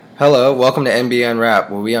Hello, welcome to NBA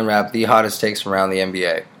Unwrapped, where we unwrap the hottest takes from around the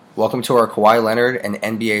NBA. Welcome to our Kawhi Leonard and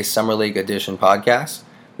NBA Summer League Edition podcast.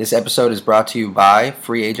 This episode is brought to you by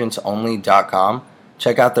FreeAgentsOnly.com.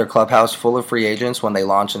 Check out their clubhouse full of free agents when they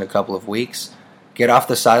launch in a couple of weeks. Get off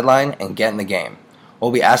the sideline and get in the game.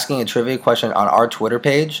 We'll be asking a trivia question on our Twitter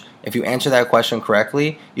page. If you answer that question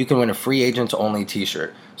correctly, you can win a Free Agents Only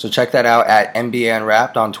t-shirt. So check that out at NBA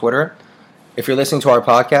Unwrapped on Twitter. If you're listening to our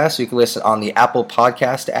podcast, you can listen on the Apple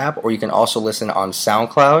Podcast app, or you can also listen on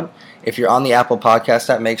SoundCloud. If you're on the Apple Podcast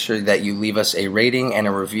app, make sure that you leave us a rating and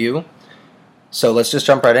a review. So let's just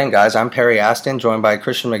jump right in, guys. I'm Perry Aston, joined by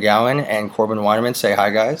Christian McGowan and Corbin Weinerman. Say hi,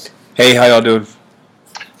 guys. Hey, how y'all doing?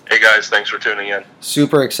 Hey, guys. Thanks for tuning in.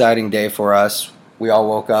 Super exciting day for us. We all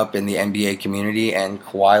woke up in the NBA community, and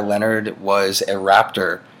Kawhi Leonard was a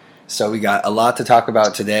Raptor. So we got a lot to talk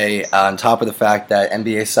about today, on top of the fact that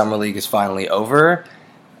NBA Summer League is finally over.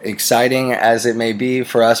 Exciting as it may be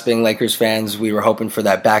for us being Lakers fans, we were hoping for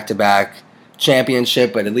that back-to-back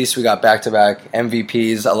championship, but at least we got back-to-back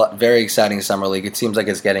MVPs. Very exciting Summer League. It seems like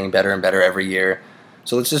it's getting better and better every year.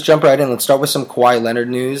 So let's just jump right in. Let's start with some Kawhi Leonard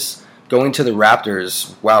news. Going to the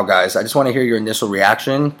Raptors. Wow, guys, I just want to hear your initial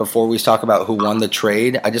reaction before we talk about who won the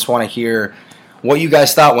trade. I just want to hear what you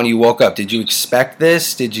guys thought when you woke up. Did you expect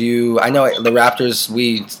this? I know the Raptors,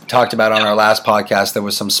 we talked about on our last podcast, there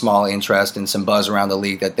was some small interest and some buzz around the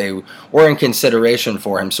league that they were in consideration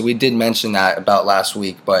for him. So we did mention that about last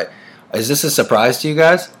week. But is this a surprise to you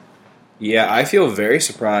guys? Yeah, I feel very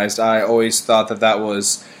surprised. I always thought that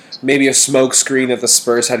was maybe a smoke screen that the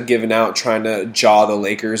Spurs had given out trying to jaw the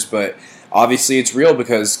Lakers. But obviously it's real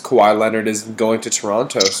because Kawhi Leonard is going to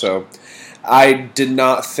Toronto. So I did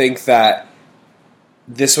not think that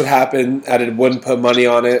this would happen. I wouldn't put money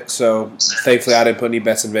on it, so thankfully I didn't put any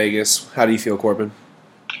bets in Vegas. How do you feel, Corbin?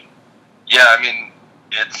 Yeah, I mean,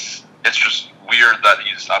 it's just weird that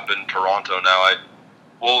he's up in Toronto now.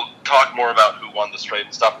 We'll talk more about who won this trade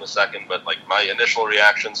and stuff in a second, but like my initial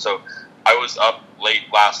reaction, so I was up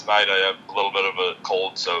late last night. I have a little bit of a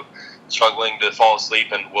cold, so struggling to fall asleep,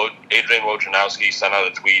 and Adrian Wojnarowski sent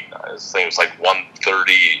out a tweet. I think it was like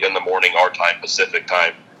 1:30 in the morning, our time, Pacific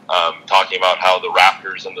time, talking about how the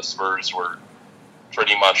Raptors and the Spurs were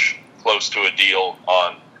pretty much close to a deal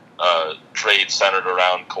on trade centered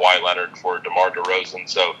around Kawhi Leonard for DeMar DeRozan.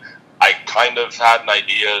 So I kind of had an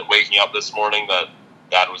idea waking up this morning that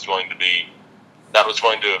was going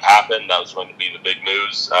to have happened. That was going to be the big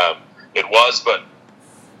news. It was, but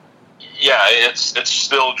yeah, it's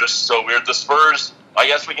still just so weird. The Spurs, I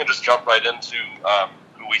guess we can just jump right into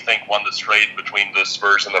who we think won this trade between the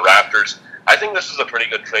Spurs and the Raptors. I think this is a pretty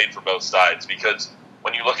good trade for both sides because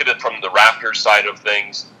when you look at it from the Raptors side of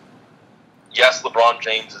things, yes, LeBron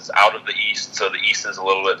James is out of the East, so the East is a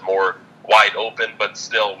little bit more wide open, but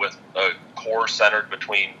still with a core centered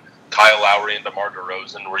between Kyle Lowry and DeMar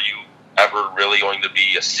DeRozan, were you ever really going to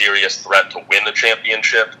be a serious threat to win a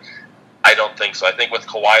championship? I don't think so. I think with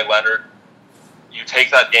Kawhi Leonard, you take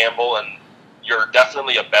that gamble, and you're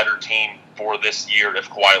definitely a better team for this year if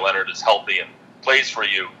Kawhi Leonard is healthy and plays for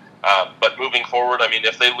you. But moving forward, I mean,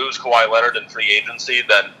 if they lose Kawhi Leonard in free agency,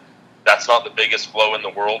 then that's not the biggest blow in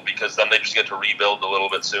the world because then they just get to rebuild a little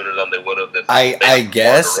bit sooner than they would have. I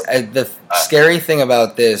guess the scary thing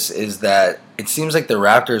about this is that it seems like the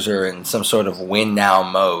Raptors are in some sort of win now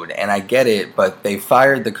mode, and I get it, but they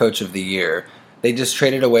fired the coach of the year. They just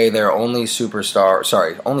traded away their only star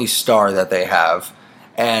that they have,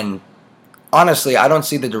 and honestly, I don't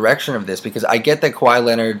see the direction of this because I get that Kawhi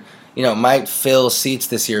Leonard, might fill seats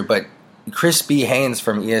this year, but Chris B. Haynes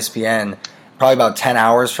from ESPN, probably about 10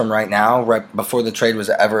 hours from right now, right before the trade was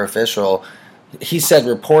ever official, he said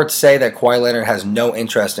reports say that Kawhi Leonard has no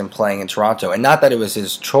interest in playing in Toronto. And not that it was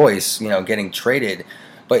his choice, getting traded,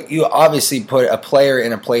 but you obviously put a player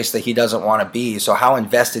in a place that he doesn't want to be, so how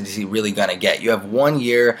invested is he really going to get? You have 1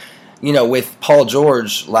 year, with Paul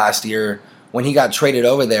George last year, when he got traded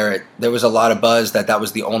over there, there was a lot of buzz that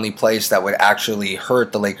was the only place that would actually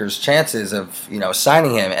hurt the Lakers' chances of,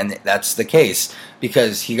 signing him, and that's the case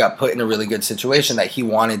because he got put in a really good situation that he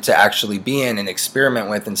wanted to actually be in and experiment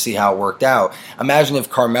with and see how it worked out. Imagine if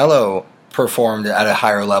Carmelo performed at a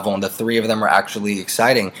higher level and the three of them were actually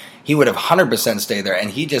exciting. He would have 100% stayed there, and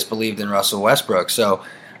he just believed in Russell Westbrook. So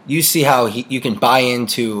you see how you can buy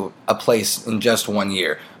into a place in just 1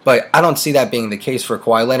 year. But I don't see that being the case for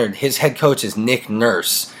Kawhi Leonard. His head coach is Nick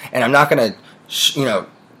Nurse, and I'm not going to,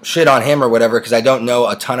 shit on him or whatever because I don't know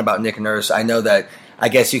a ton about Nick Nurse. I know that I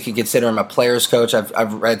guess you could consider him a player's coach.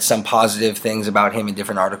 I've read some positive things about him in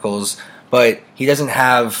different articles, but he doesn't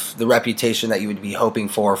have the reputation that you would be hoping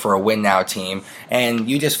for a win-now team. And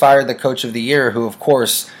you just fired the coach of the year, who, of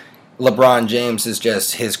course, LeBron James is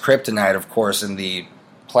just his kryptonite, of course, in the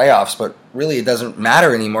playoffs, but really it doesn't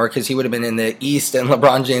matter anymore because he would have been in the East and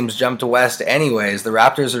LeBron James jumped to West anyways. The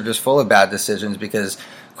Raptors are just full of bad decisions because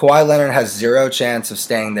Kawhi Leonard has zero chance of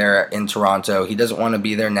staying there in Toronto. He doesn't want to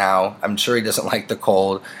be there now. I'm sure he doesn't like the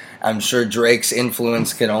cold. I'm sure Drake's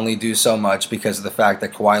influence can only do so much because of the fact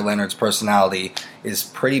that Kawhi Leonard's personality is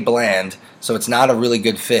pretty bland, so it's not a really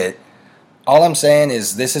good fit. All I'm saying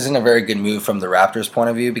is this isn't a very good move from the Raptors' point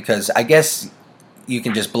of view because I guess you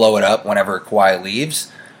can just blow it up whenever Kawhi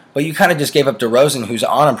leaves. But you kind of just gave up DeRozan, who's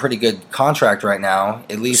on a pretty good contract right now.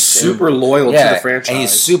 At least super loyal to the franchise. And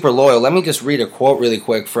he's super loyal. Let me just read a quote really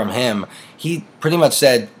quick from him. He pretty much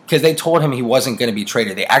said, because they told him he wasn't going to be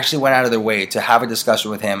traded. They actually went out of their way to have a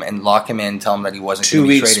discussion with him and lock him in, tell him that he wasn't going to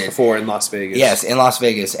be traded. 2 weeks before in Las Vegas. Yes, in Las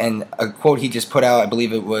Vegas. And a quote he just put out, I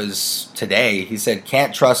believe it was today. He said,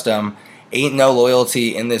 "Can't trust him. Ain't no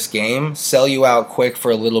loyalty in this game. Sell you out quick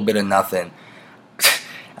for a little bit of nothing."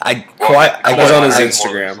 I was on his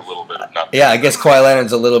Instagram. I guess Kawhi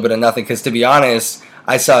Leonard's a little bit of nothing because, to be honest,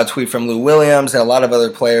 I saw a tweet from Lou Williams and a lot of other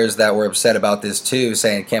players that were upset about this too,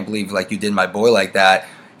 saying, "Can't believe you did my boy like that."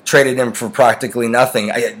 Traded him for practically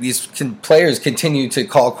nothing. These players continue to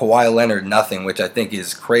call Kawhi Leonard nothing, which I think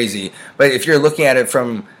is crazy. But if you're looking at it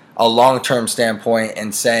from a long-term standpoint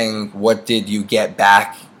and saying, what did you get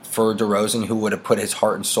back for DeRozan, who would have put his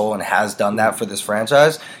heart and soul and has done that for this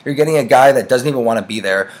franchise, you're getting a guy that doesn't even want to be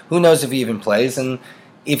there. Who knows if he even plays? And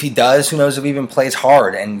if he does, who knows if he even plays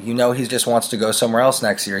hard? And he just wants to go somewhere else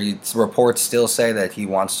next year. Reports still say that he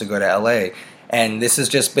wants to go to LA. And this has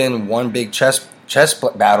just been one big chess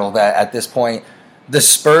battle that at this point, the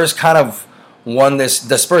Spurs kind of won this.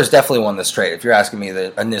 The Spurs definitely won this trade, if you're asking me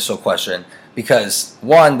the initial question. Because,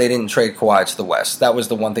 one, they didn't trade Kawhi to the West. That was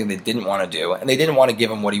the one thing they didn't want to do. And they didn't want to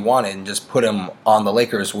give him what he wanted and just put him on the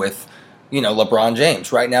Lakers with, LeBron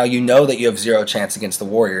James. Right now, you know that you have zero chance against the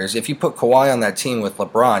Warriors. If you put Kawhi on that team with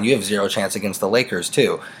LeBron, you have zero chance against the Lakers,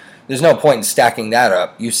 too. There's no point in stacking that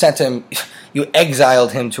up. You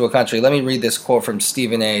exiled him to a country. Let me read this quote from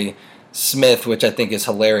Stephen A. Smith, which I think is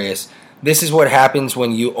hilarious. "This is what happens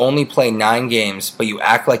when you only play 9 games, but you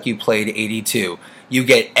act like you played 82. You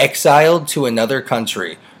get exiled to another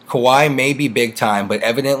country. Kawhi may be big time, but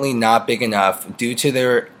evidently not big enough due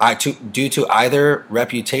to either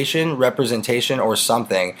reputation, representation, or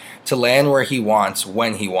something to land where he wants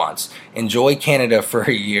when he wants. Enjoy Canada for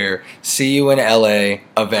a year. See you in LA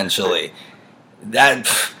eventually."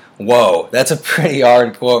 That's a pretty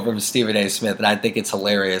hard quote from Stephen A. Smith, and I think it's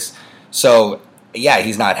hilarious. So, yeah,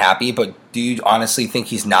 he's not happy, but do you honestly think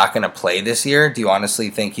he's not going to play this year? Do you honestly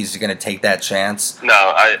think he's going to take that chance? No,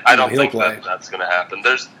 I don't think that's going to happen.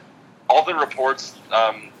 There's all the reports.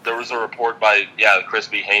 There was a report by Chris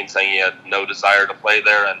B. Haynes saying he had no desire to play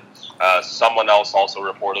there, and someone else also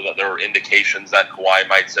reported that there were indications that Kawhi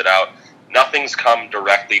might sit out. Nothing's come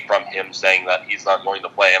directly from him saying that he's not going to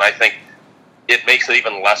play, and I think it makes it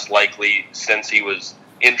even less likely since he was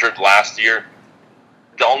injured last year.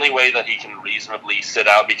 The only way that he can reasonably sit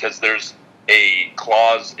out, because there's a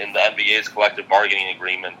clause in the NBA's collective bargaining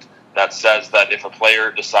agreement that says that if a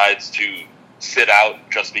player decides to sit out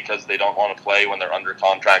just because they don't want to play when they're under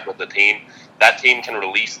contract with the team, that team can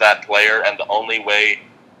release that player, and the only way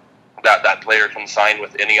that that player can sign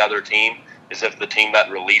with any other team is if the team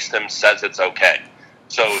that released him says it's okay.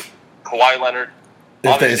 So Kawhi Leonard,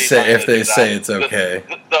 if they say it's okay,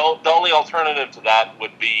 the only alternative to that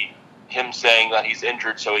would be him saying that he's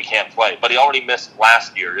injured so he can't play. But he already missed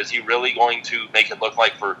last year. Is he really going to make it look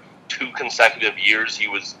like for 2 consecutive years he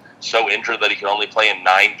was so injured that he can only play in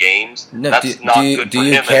 9 games? No, do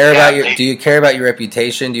you care about your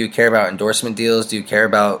reputation? Do you care about endorsement deals? Do you care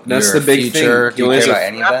about your future? Do you care about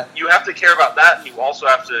any of that? You have to care about that, and you also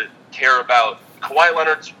have to care about Kawhi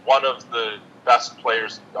Leonard's one of the best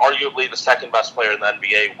players, arguably the second best player in the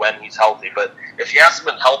NBA when he's healthy. But if he hasn't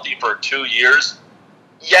been healthy for 2 years,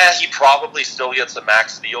 yeah, he probably still gets a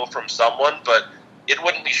max deal from someone, but it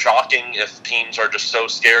wouldn't be shocking if teams are just so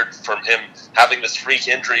scared from him having this freak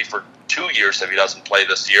injury for 2 years if he doesn't play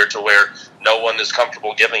this year, to where no one is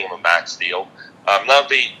comfortable giving him a max deal. That would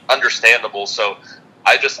be understandable, so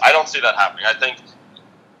I don't see that happening. I think,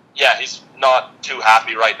 he's not too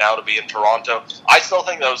happy right now to be in Toronto. I still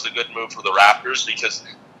think that was a good move for the Raptors, because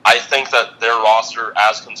I think that their roster,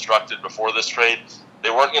 as constructed before this trade, they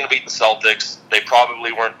weren't going to beat the Celtics. They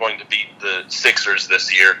probably weren't going to beat the Sixers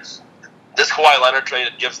this year. This Kawhi Leonard trade,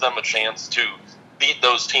 it gives them a chance to beat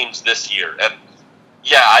those teams this year. And,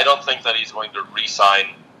 I don't think that he's going to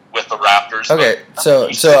re-sign with the Raptors. Okay, so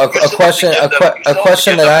a question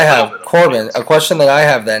that I have, Corbin, a question that I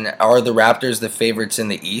have then, are the Raptors the favorites in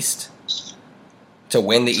the East to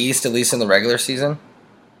win the East, at least in the regular season?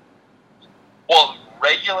 Well,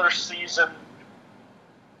 regular season,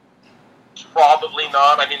 probably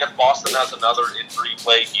not. I mean, if Boston has another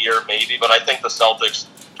injury-plagued year, maybe, but I think the Celtics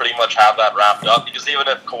pretty much have that wrapped up, because even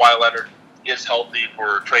if Kawhi Leonard is healthy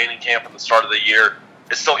for training camp at the start of the year,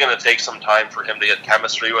 it's still going to take some time for him to get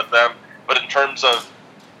chemistry with them. But in terms of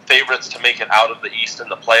favorites to make it out of the East in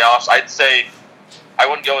the playoffs, I'd say, I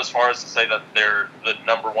wouldn't go as far as to say that they're the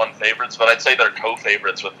number one favorites, but I'd say they're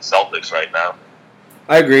co-favorites with the Celtics right now.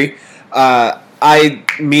 I agree.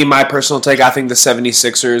 My personal take, I think the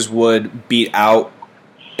 76ers would beat out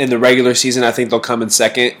in the regular season. I think they'll come in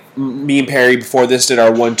second. Me and Perry, before this, did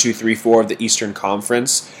our 1, 2, 3, 4 of the Eastern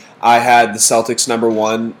Conference. I had the Celtics number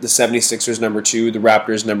 1, the 76ers number 2, the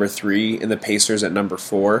Raptors number 3, and the Pacers at number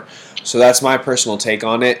 4. So that's my personal take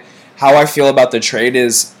on it. How I feel about the trade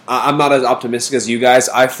is I'm not as optimistic as you guys.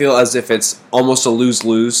 I feel as if it's almost a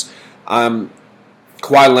lose-lose. Kawhi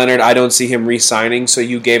Leonard, I don't see him re-signing, so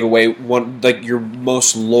you gave away your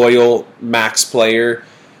most loyal max player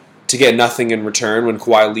to get nothing in return when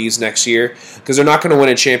Kawhi leaves next year, because they're not going to win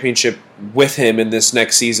a championship with him in this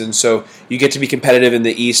next season. So you get to be competitive in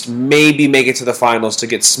the East, maybe make it to the finals to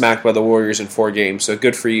get smacked by the Warriors in 4 games. So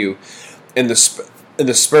good for you. In the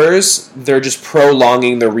Spurs, they're just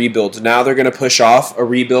prolonging the rebuild. Now they're going to push off a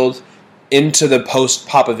rebuild into the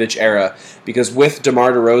post-Popovich era, because with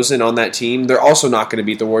DeMar DeRozan on that team, they're also not going to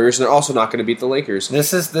beat the Warriors, and they're also not going to beat the Lakers.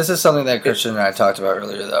 This is something that Christian and I talked about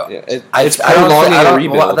earlier, though. Yeah, it's prolonging a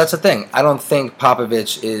rebuild. Well, that's the thing. I don't think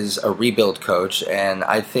Popovich is a rebuild coach, and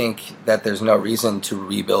I think that there's no reason to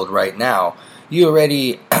rebuild right now.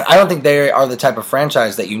 I don't think they are the type of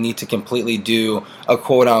franchise that you need to completely do a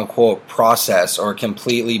quote-unquote process or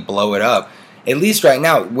completely blow it up. At least right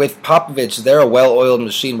now, with Popovich, they're a well-oiled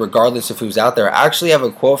machine regardless of who's out there. I actually have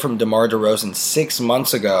a quote from DeMar DeRozan 6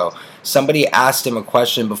 months ago. Somebody asked him a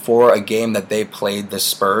question before a game that they played the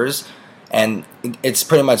Spurs, and it's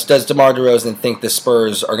pretty much, does DeMar DeRozan think the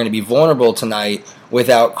Spurs are going to be vulnerable tonight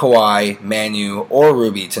without Kawhi, Manu, or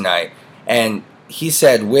Ruby tonight? And he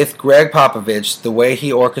said, with Greg Popovich, the way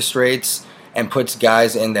he orchestrates and puts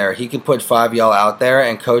guys in there, he can put 5 y'all out there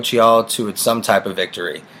and coach y'all to some type of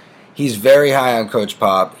victory. He's very high on Coach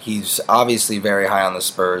Pop. He's obviously very high on the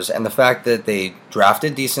Spurs. And the fact that they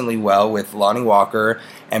drafted decently well with Lonnie Walker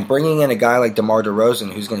and bringing in a guy like DeMar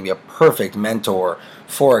DeRozan, who's going to be a perfect mentor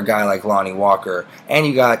for a guy like Lonnie Walker. And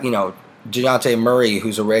you got, DeJounte Murray,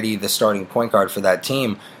 who's already the starting point guard for that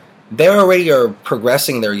team. They already are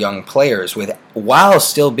progressing their young players while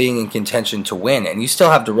still being in contention to win. And you still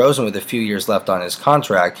have DeRozan with a few years left on his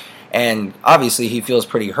contract. And obviously he feels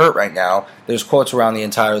pretty hurt right now. There's quotes around the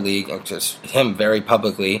entire league, and just him very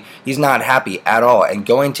publicly. He's not happy at all. And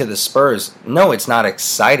going to the Spurs, no, it's not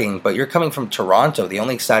exciting, but you're coming from Toronto. The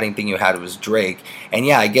only exciting thing you had was Drake. And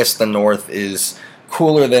yeah, I guess the North is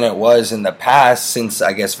cooler than it was in the past since,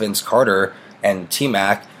 I guess, Vince Carter and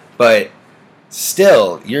T-Mac. But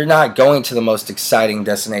still, you're not going to the most exciting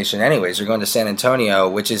destination anyways. You're going to San Antonio,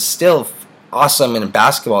 which is still awesome in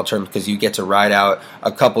basketball terms because you get to ride out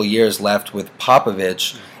a couple years left with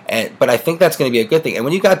Popovich. But I think that's going to be a good thing. And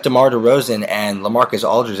when you got DeMar DeRozan and LaMarcus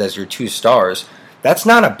Aldridge as your 2 stars, that's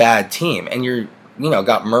not a bad team. And you're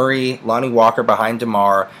got Murray, Lonnie Walker behind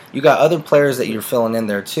DeMar. You got other players that you're filling in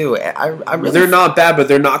there too. They're not bad, but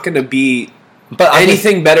they're not going to be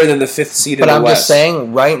anything better than the 5th seed in the West. But I'm just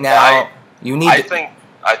saying, right now,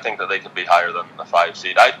 I think that they could be higher than the 5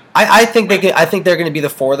 seed. I think they could. I think they're going to be the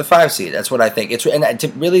 4 or the 5 seed. That's what I think. It's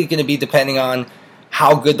really going to be depending on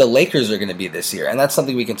how good the Lakers are going to be this year, and that's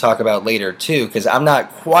something we can talk about later too. Because I'm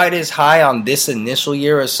not quite as high on this initial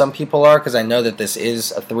year as some people are, because I know that this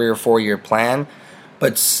is a 3 or 4 year plan.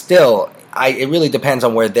 But still, it really depends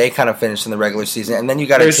on where they kind of finish in the regular season, and then you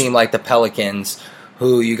got a team like the Pelicans,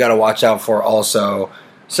 who you got to watch out for also.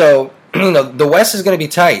 So the West is going to be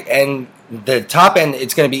tight, and the top end,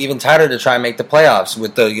 it's going to be even tighter to try and make the playoffs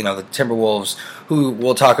with the Timberwolves, who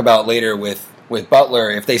we'll talk about later with Butler.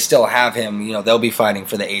 If they still have him, they'll be fighting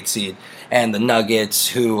for the 8th seed. And the Nuggets,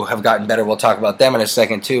 who have gotten better, we'll talk about them in a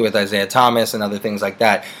second too, with Isaiah Thomas and other things like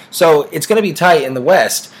that. So it's going to be tight in the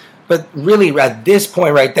West. But really, at this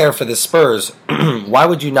point right there for the Spurs, why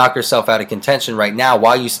would you knock yourself out of contention right now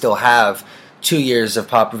while you still have 2 years of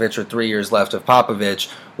Popovich or 3 years left of Popovich,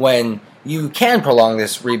 when you can prolong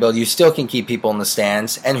this rebuild, you still can keep people in the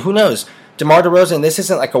stands, and who knows? DeMar DeRozan, this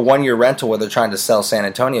isn't like a 1-year rental where they're trying to sell San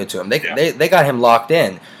Antonio to him. They got him locked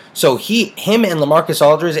in. So him and LaMarcus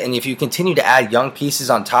Aldridge, and if you continue to add young pieces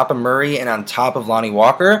on top of Murray and on top of Lonnie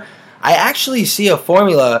Walker, I actually see a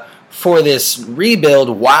formula for this rebuild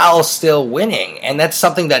while still winning. And that's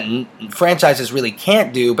something that franchises really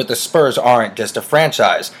can't do, but the Spurs aren't just a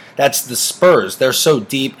franchise. That's the Spurs. They're so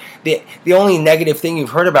deep. The only negative thing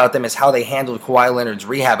you've heard about them is how they handled Kawhi Leonard's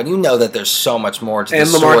rehab, and you know that there's so much more to the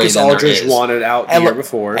story than there is. And LaMarcus Aldridge wanted out the year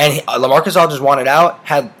before. And LaMarcus Aldridge wanted out,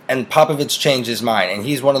 and Popovich changed his mind, and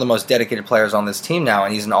he's one of the most dedicated players on this team now,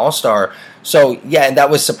 and he's an all-star. So, yeah, and that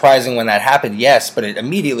was surprising when that happened, yes, but it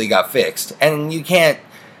immediately got fixed. And you can't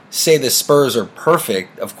say the Spurs are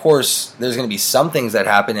perfect. Of course, there's going to be some things that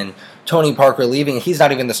happen, and Tony Parker leaving, he's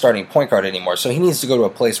not even the starting point guard anymore, so he needs to go to a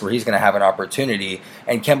place where he's going to have an opportunity,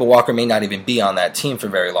 and Kemba Walker may not even be on that team for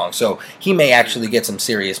very long, so he may actually get some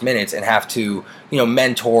serious minutes and have to,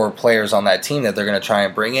 mentor players on that team that they're going to try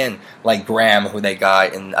and bring in, like Graham, who they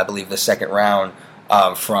got in, I believe, the second round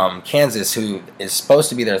from Kansas, who is supposed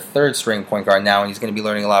to be their third-string point guard now, and he's going to be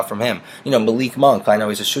learning a lot from him. Malik Monk, I know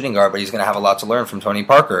he's a shooting guard, but he's going to have a lot to learn from Tony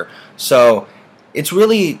Parker. So it's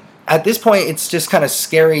really, at this point, it's just kind of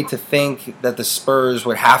scary to think that the Spurs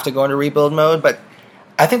would have to go into rebuild mode, but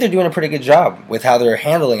I think they're doing a pretty good job with how they're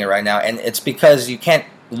handling it right now, and it's because you can't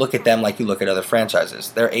look at them like you look at other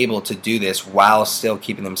franchises. They're able to do this while still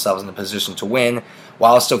keeping themselves in a position to win,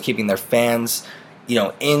 while still keeping their fans,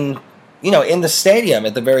 in the stadium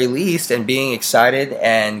at the very least, and being excited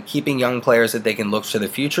and keeping young players that they can look to the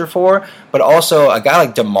future for. But also a guy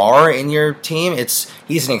like DeMar in your team,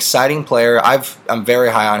 he's an exciting player. I'm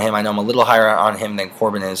very high on him. I know I'm a little higher on him than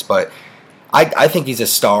Corbin is, but I think he's a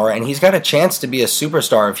star, and he's got a chance to be a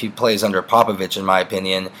superstar if he plays under Popovich, in my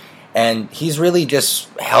opinion. And he's really just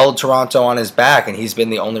held Toronto on his back, and he's been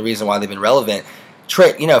the only reason why they've been relevant.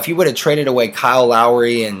 If you would have traded away Kyle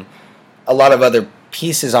Lowry and a lot of other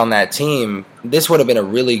pieces on that team, this would have been a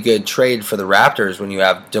really good trade for the Raptors when you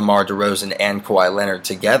have DeMar DeRozan and Kawhi Leonard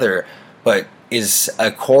together. But is a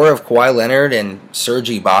core of Kawhi Leonard and Serge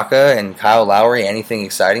Ibaka and Kyle Lowry anything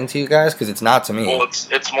exciting to you guys? Because it's not to me. Well,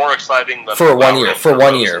 it's more exciting than for 1 year.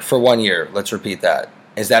 For 1 year. Let's repeat that.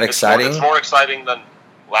 Is that exciting? It's more exciting than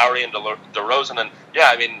Lowry and DeRozan, and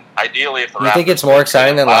ideally, if the you think it's more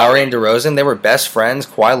exciting than Lowry and DeRozan? They were best friends.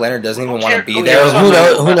 Kawhi Leonard doesn't even want to be there.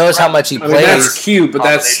 Who knows how much he plays? That's cute, but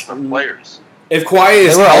that's players. If Kawhi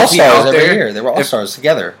is they were all stars every there, year. They were all stars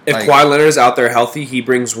together. If Kawhi Leonard is out there healthy, he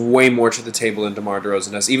brings way more to the table than DeMar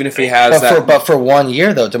DeRozan does. Even if he has but for 1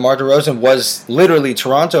 year though, DeMar DeRozan was literally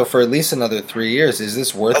Toronto for at least another 3 years. Is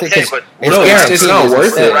this worth it? But it's not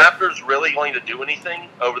worth it. Are the Raptors really going to do anything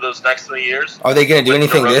over those next 3 years? Are they going to do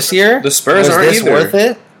anything this year? The Spurs aren't this either. Worth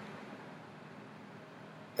it?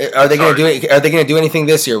 Are they going to do anything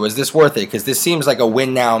this year? Was this worth it? Because this seems like a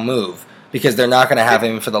win now move because they're not going to have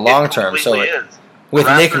him for the long term. So. With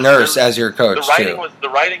Nick Nurse as your coach, the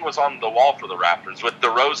writing was on the wall for the Raptors. With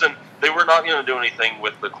DeRozan, they were not going to do anything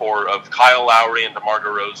with the core of Kyle Lowry and DeMar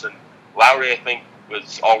DeRozan. Lowry, I think,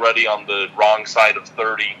 was already on the wrong side of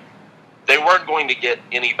 30. They weren't going to get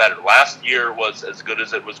any better. Last year was as good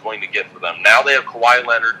as it was going to get for them. Now they have Kawhi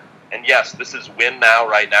Leonard, and yes, this is win now,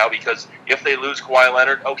 right now, because if they lose Kawhi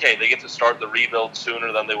Leonard, okay, they get to start the rebuild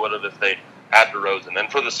sooner than they would have if they had DeRozan. And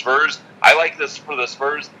for the Spurs, I like this for the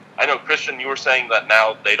Spurs. I know, Christian, you were saying that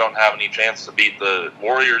now they don't have any chance to beat the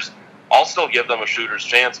Warriors. I'll still give them a shooter's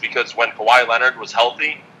chance because when Kawhi Leonard was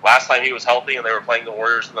healthy, last time he was healthy and they were playing the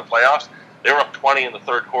Warriors in the playoffs, they were up 20 in the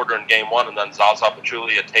third quarter in Game 1, and then Zaza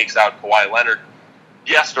Pachulia takes out Kawhi Leonard.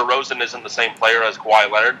 Yes, DeRozan isn't the same player as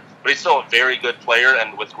Kawhi Leonard, but he's still a very good player,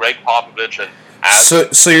 and with Greg Popovich and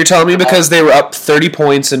So you're telling me because they were up 30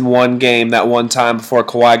 points in one game that one time before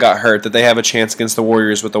Kawhi got hurt that they have a chance against the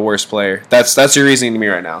Warriors with the worst player? That's your reasoning to me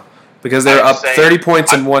right now. Because they were up 30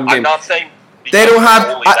 points in one game. I'm not saying they don't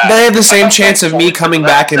have. They have the same chance of me coming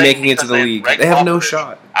back and making it to the league. They have no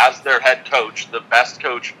shot. As their head coach, the best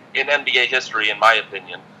coach in NBA history, in my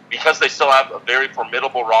opinion, because they still have a very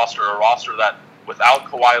formidable roster, a roster that without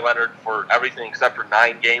Kawhi Leonard for everything except for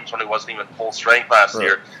 9 games when he wasn't even full strength last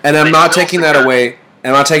year. And I'm not taking that away.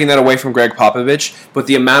 I'm not taking that away from Greg Popovich, but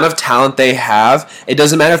the amount of talent they have, it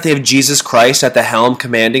doesn't matter if they have Jesus Christ at the helm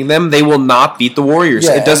commanding them, they will not beat the Warriors.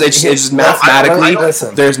 Yeah, it's just mathematically,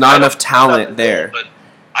 there's not enough talent there. But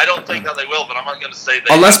I don't think that they will, but I'm not going to say that.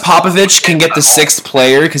 Unless Popovich can get the 6th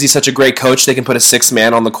player, because he's such a great coach, they can put a 6th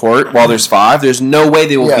man on the court while there's 5. There's no way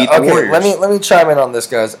they will beat the Warriors. Let me chime in on this,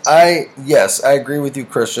 guys. I agree with you,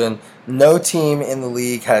 Christian. No team in the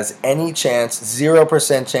league has any chance,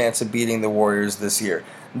 0% chance of beating the Warriors this year.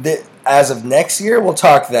 As of next year, we'll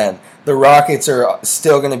talk then. The Rockets are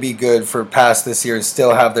still going to be good for past this year and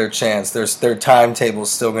still have their chance. Their timetable is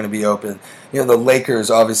still going to be open. The Lakers,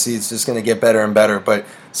 obviously, it's just going to get better and better. But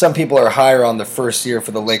some people are higher on the first year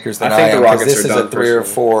for the Lakers than I am. The Rockets this is a 3 or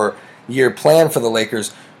 4 year plan for the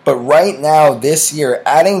Lakers. But right now, this year,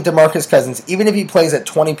 adding DeMarcus Cousins, even if he plays at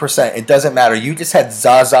 20%, it doesn't matter. You just had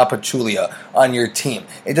Zaza Pachulia on your team.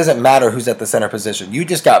 It doesn't matter who's at the center position. You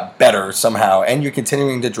just got better somehow, and you're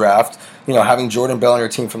continuing to draft. Having Jordan Bell on your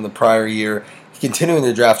team from the prior year, continuing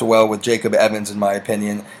to draft well with Jacob Evans, in my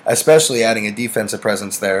opinion, especially adding a defensive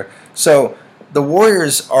presence there. So the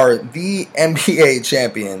Warriors are the NBA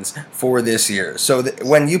champions for this year. So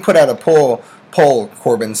when you put out a poll,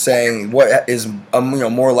 Corbin, saying what is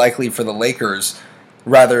more likely for the Lakers,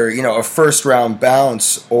 rather a first round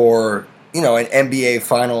bounce or an NBA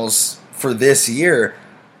Finals for this year,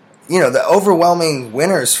 the overwhelming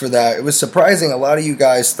winners for that, it was surprising. A lot of you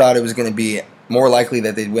guys thought it was going to be more likely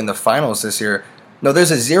that they'd win the Finals this year. No,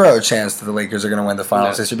 there's a 0 chance that the Lakers are going to win the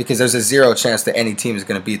Finals this year, because there's a 0 chance that any team is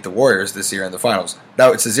going to beat the Warriors this year in the Finals.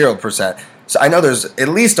 Now it's a 0%. So I know there's at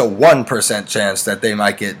least a 1% chance that they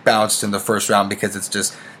might get bounced in the first round because it's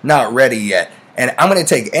just not ready yet. And I'm going to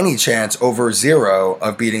take any chance over 0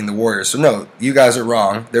 of beating the Warriors. So no, you guys are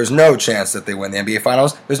wrong. There's no chance that they win the NBA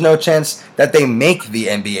Finals. There's no chance that they make the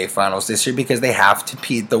NBA Finals this year because they have to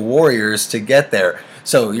beat the Warriors to get there.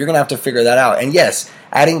 So you're going to have to figure that out. And yes,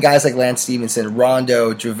 adding guys like Lance Stevenson,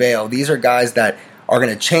 Rondo, JaVale, these are guys that are going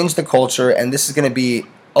to change the culture, and this is going to be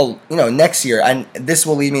next year. And this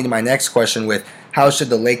will lead me to my next question with how should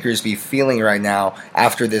the Lakers be feeling right now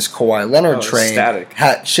after this Kawhi Leonard trade?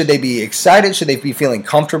 Should they be excited? Should they be feeling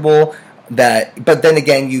comfortable? But then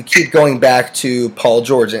again, you keep going back to Paul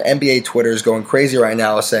George, and NBA Twitter is going crazy right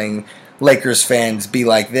now saying Lakers fans be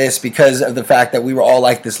like this because of the fact that we were all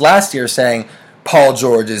like this last year saying Paul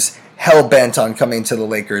George is hell-bent on coming to the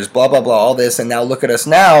Lakers, blah, blah, blah, all this, and now look at us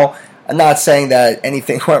now. I'm not saying that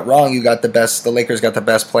anything went wrong. The Lakers got the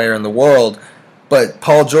best player in the world, but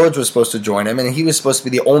Paul George was supposed to join him, and he was supposed to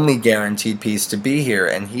be the only guaranteed piece to be here,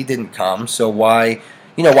 and he didn't come, so why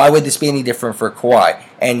would this be any different for Kawhi?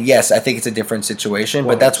 And yes, I think it's a different situation,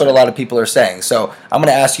 but that's what a lot of people are saying. So I'm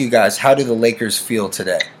going to ask you guys, how do the Lakers feel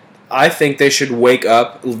today? I think they should wake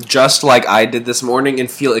up just like I did this morning and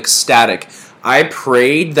feel ecstatic. I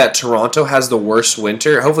prayed that Toronto has the worst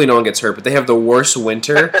winter. Hopefully no one gets hurt, but they have the worst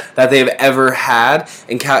winter that they've ever had.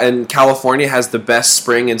 And California has the best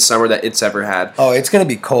spring and summer that it's ever had. Oh, it's going to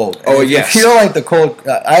be cold. Oh, yes. If you don't like the cold,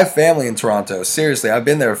 I have family in Toronto. Seriously, I've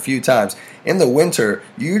been there a few times. In the winter,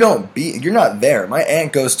 you're not there. My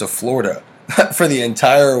aunt goes to Florida for the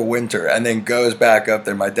entire winter and then goes back up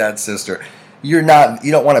there, my dad's sister. You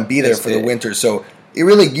don't want to be there for the winter, so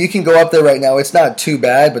you can go up there right now. It's not too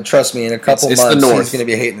bad, but trust me, in a couple months, he's going to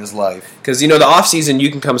be hating his life. Because, the off-season,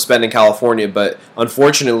 you can come spend in California, but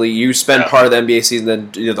unfortunately, you spend part of the NBA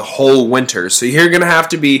season the whole winter. So you're going to have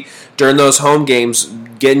to be, during those home games,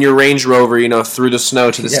 getting your Range Rover, through the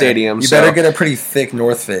snow to the stadium. You better get a pretty thick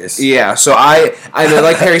North Face. Yeah, so I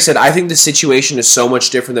like Harry said, I think the situation is so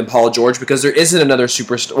much different than Paul George because there isn't another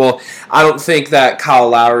superstar. Well, I don't think that Kyle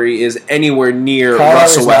Lowry is anywhere near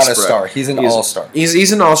Russell Westbrook. Not a star. He's an all-star.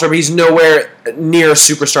 He's an all-star, but he's nowhere near a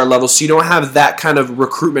superstar level, so you don't have that kind of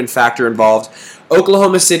recruitment factor involved.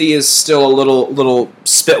 Oklahoma City is still a little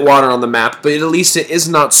spitwater on the map, but at least it is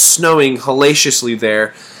not snowing hellaciously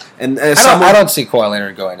there. And I don't see Kawhi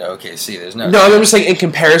Leonard going to OKC. There's no. I'm just saying in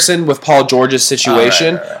comparison with Paul George's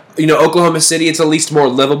situation, right. Oklahoma City, it's at least more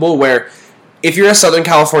livable. Where if you're a Southern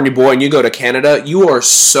California boy and you go to Canada, you are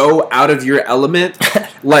so out of your element.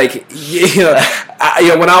 Like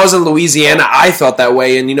when I was in Louisiana, I felt that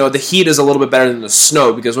way, and the heat is a little bit better than the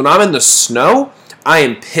snow because when I'm in the snow, I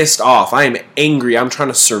am pissed off. I am angry. I'm trying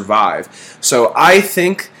to survive. So I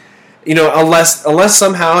think. Unless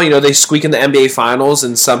somehow, they squeak in the NBA Finals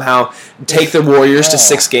and somehow take the Warriors to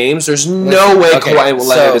 6 games, there's no way Kawhi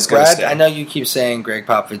Leonard is going to stay. I know you keep saying Greg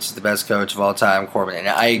Popovich is the best coach of all time, Corbin, and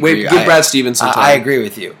I agree. Give Brad Stevens some time. I agree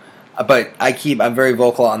with you. But I'm very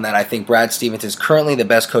vocal on that. I think Brad Stevens is currently the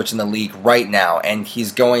best coach in the league right now, and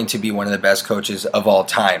he's going to be one of the best coaches of all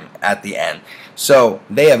time at the end. So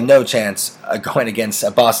they have no chance going against a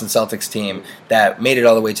Boston Celtics team that made it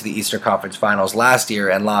all the way to the Eastern Conference Finals last year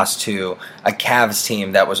and lost to a Cavs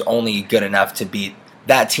team that was only good enough to beat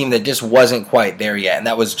that team that just wasn't quite there yet, and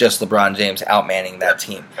that was just LeBron James outmanning that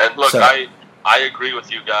team. And look, I agree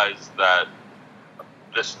with you guys that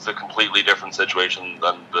this is a completely different situation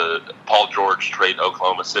than the Paul George trade to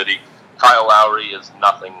Oklahoma City. Kyle Lowry is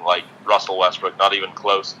nothing like Russell Westbrook, not even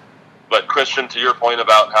close. But Christian, to your point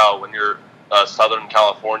about how when you're a Southern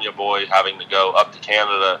California boy having to go up to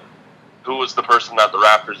Canada, who was the person that the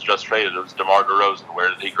Raptors just traded? It was DeMar DeRozan. Where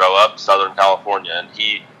did he grow up? Southern California, and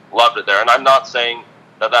he loved it there. And I'm not saying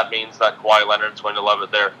that means that Kawhi Leonard's going to love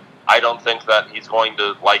it there. I don't think that he's going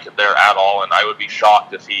to like it there at all, and I would be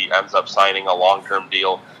shocked if he ends up signing a long-term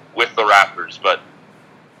deal with the Raptors. But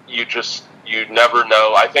you never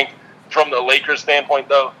know. I think from the Lakers standpoint,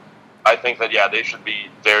 though, I think that, they should be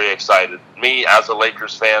very excited. Me, as a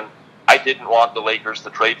Lakers fan, I didn't want the Lakers to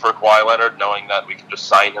trade for Kawhi Leonard, knowing that we could just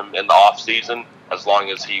sign him in the offseason as long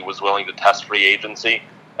as he was willing to test free agency.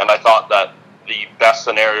 And I thought that the best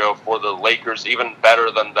scenario for the Lakers, even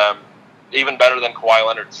better than Kawhi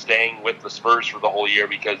Leonard staying with the Spurs for the whole year,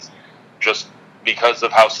 because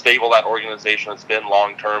of how stable that organization has been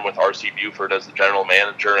long term with R.C. Buford as the general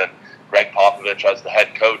manager and Greg Popovich as the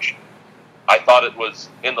head coach. I thought it was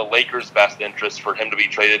in the Lakers' best interest for him to be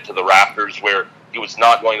traded to the Raptors, where he was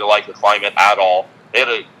not going to like the climate at all. They had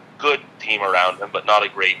a good team around him, but not a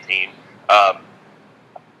great team.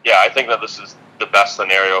 I think that this is the best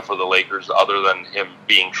scenario for the Lakers, other than him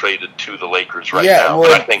being traded to the Lakers now. Well,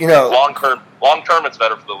 but I think long term, it's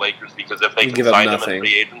better for the Lakers, because if they can sign him in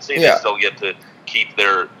free agency, they still get to keep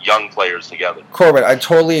their young players together. Corbett, I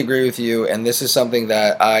totally agree with you, and this is something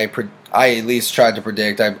that I at least tried to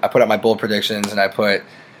predict. I put out my bold predictions, and I put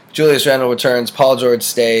Julius Randle returns, Paul George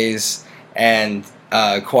stays, and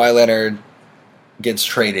Kawhi Leonard gets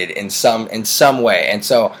traded in some way. And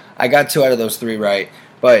so I got 2 out of those 3 right.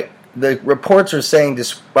 But the reports are saying,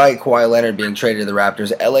 despite Kawhi Leonard being traded to the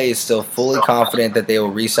Raptors, LA is still fully confident that they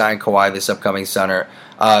will re-sign Kawhi this upcoming summer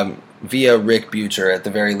via Rick Bucher at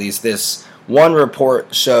the very least. This one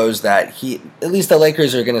report shows that at least the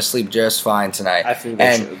Lakers are going to sleep just fine tonight. I think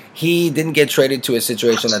they should. He didn't get traded to a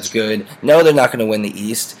situation that's good. No, they're not going to win the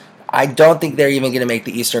East. I don't think they're even going to make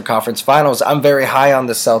the Eastern Conference Finals. I'm very high on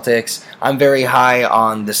the Celtics. I'm very high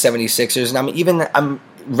on the 76ers. And I'm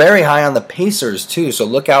very high on the Pacers, too. So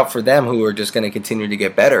look out for them, who are just going to continue to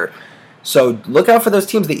get better. So look out for those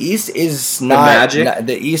teams. The East is not...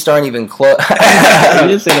 The East aren't even close. You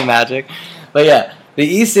just say the Magic. But yeah, the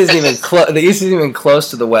East isn't even close. The East isn't even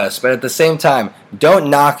close to the West. But at the same time, don't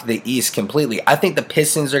knock the East completely. I think the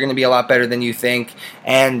Pistons are going to be a lot better than you think.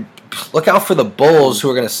 And look out for the Bulls, who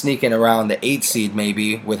are going to sneak in around the 8th seed,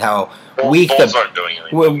 maybe, with how weak Bulls aren't doing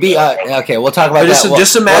anything. Will be. Okay, we'll talk about that.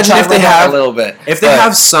 Just imagine if they have a little bit. If they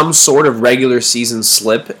have some sort of regular season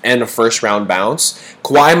slip and a first round bounce,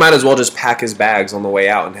 Kawhi might as well just pack his bags on the way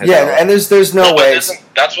out and head out. And there's no way.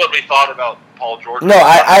 That's what we thought about Paul George. No,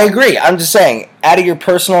 I agree. I'm just saying, out of your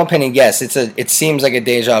personal opinion, yes, it seems like a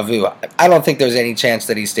deja vu. I don't think there's any chance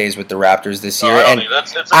that he stays with the Raptors this year. And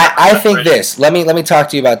I think this. Let me talk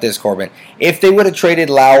to you about this, Corbin. If they would have traded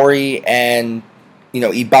Lowry and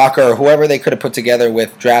Ibaka or whoever they could have put together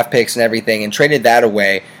with draft picks and everything and traded that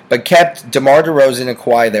away, but kept DeMar DeRozan and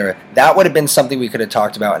Kawhi there, that would have been something we could have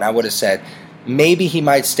talked about, and I would have said, maybe he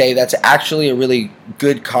might stay. That's actually a really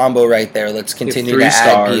good combo right there. Let's continue to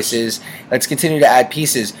add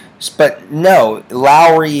pieces. But no,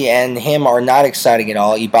 Lowry and him are not exciting at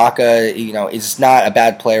all. Ibaka, is not a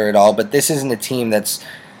bad player at all, but this isn't a team that's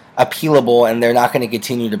appealable, and they're not going to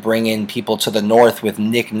continue to bring in people to the north with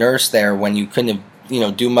Nick Nurse there when you couldn't have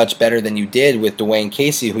do much better than you did with Dwayne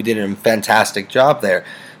Casey, who did a fantastic job there.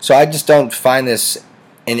 So I just don't find this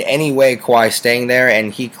in any way Kawhi staying there,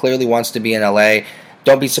 and he clearly wants to be in LA.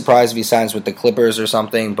 Don't be surprised if he signs with the Clippers or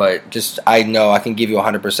something, but I know I can give you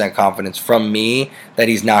 100% confidence from me that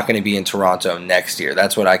he's not going to be in Toronto next year.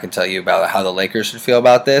 That's what I can tell you about how the Lakers should feel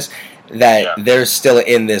about this. They're still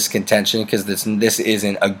in this contention, because this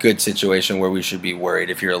isn't a good situation where we should be worried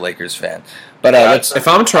if you're a Lakers fan. But if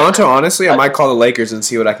I'm Toronto, honestly, I might call the Lakers and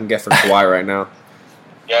see what I can get for Kawhi right now.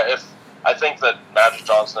 Yeah, I think that Magic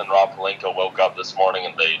Johnson and Rob Pelinka woke up this morning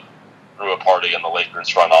and they threw a party in the Lakers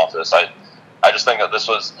front office. I just think that this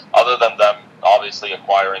was, other than them obviously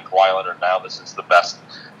acquiring Kawhi Leonard now, this is the best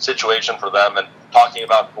situation for them. And talking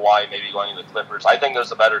about Kawhi maybe going to the Clippers, I think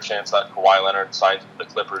there's a better chance that Kawhi Leonard signs with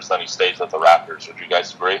the Clippers than he stays with the Raptors. Would you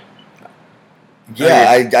guys agree?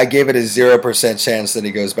 Yeah, I gave it a 0% chance that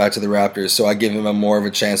he goes back to the Raptors, so I give him more of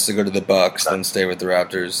a chance to go to the Bucks than stay with the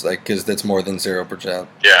Raptors, because that's more than 0%.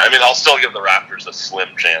 Yeah, I'll still give the Raptors a slim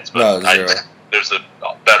chance, but there's a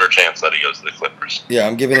better chance that he goes to the Clippers. Yeah,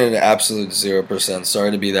 I'm giving it an absolute 0%.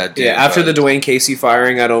 Sorry to be that dude. Yeah, after the Dwayne Casey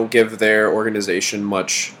firing, I don't give their organization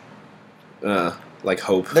much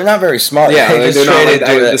hope. They're not very smart. Yeah,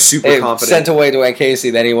 they're not super confident. Sent away Dwayne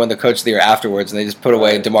Casey, then he won the Coach of the Year afterwards, and they just put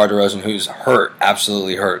away DeMar DeRozan, who's hurt,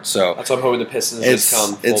 absolutely hurt. So that's what I'm hoping the Pistons just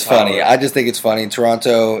come full It's funny. I just think it's funny.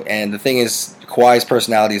 Toronto, and the thing is, Kawhi's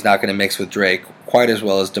personality is not going to mix with Drake quite as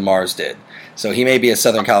well as DeMar's did. So he may be a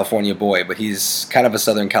Southern California boy, but he's kind of a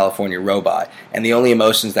Southern California robot. And the only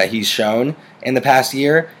emotions that he's shown in the past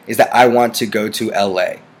year is that I want to go to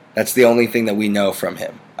LA. That's the only thing that we know from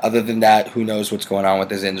him. Other than that, who knows what's going on with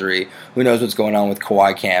his injury? Who knows what's going on with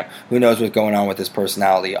Kawhi camp? Who knows what's going on with his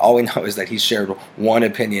personality? All we know is that he shared one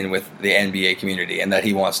opinion with the NBA community, and that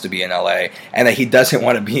he wants to be in LA, and that he doesn't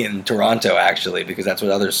want to be in Toronto, actually, because that's what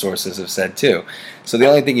other sources have said too. So the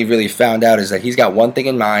only thing you've really found out is that he's got one thing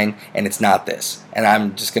in mind, and it's not this. And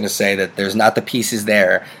I'm just going to say that there's not the pieces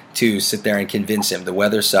there to sit there and convince him. The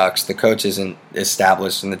weather sucks, the coach isn't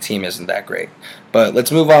established, and the team isn't that great. But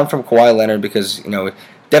let's move on from Kawhi Leonard because,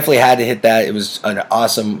 definitely had to hit that. It was an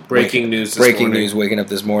awesome breaking news waking up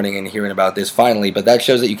this morning and hearing about this finally. But that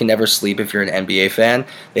shows that you can never sleep if you're an NBA fan.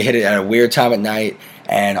 They hit it at a weird time at night,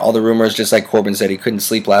 and all the rumors, just like Corbin said, he couldn't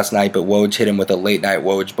sleep last night, but Woj hit him with a late night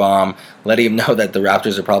Woj bomb, letting him know that the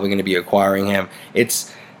Raptors are probably going to be acquiring him.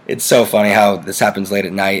 It's so funny how this happens late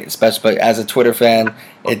at night, especially. But as a Twitter fan,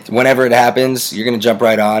 whenever it happens, you're going to jump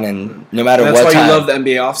right on, and no matter what time. That's why you love the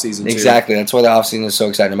NBA offseason, too. Exactly. That's why the offseason is so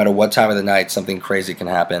exciting. No matter what time of the night, something crazy can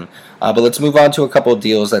happen. But let's move on to a couple of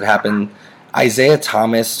deals that happened. Isaiah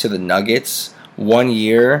Thomas to the Nuggets, 1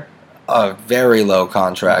 year, a very low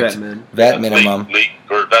contract. Vet minimum.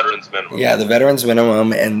 Or veterans minimum. Yeah, the veterans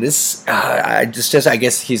minimum. And this, I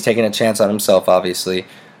guess he's taking a chance on himself, obviously.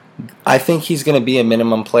 I think he's going to be a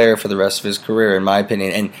minimum player for the rest of his career, in my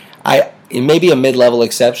opinion. And it may be a mid-level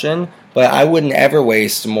exception, but I wouldn't ever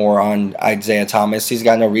waste more on Isaiah Thomas. He's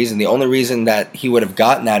got no reason. The only reason that he would have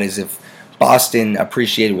gotten that is if Boston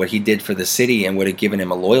appreciated what he did for the city and would have given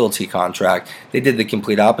him a loyalty contract. They did the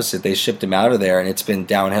complete opposite. They shipped him out of there, and it's been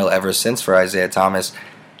downhill ever since for Isaiah Thomas.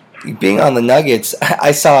 Being on the Nuggets,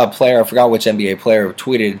 I saw a player, I forgot which NBA player,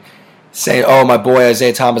 tweeted saying, "Oh, my boy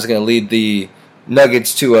Isaiah Thomas is going to lead the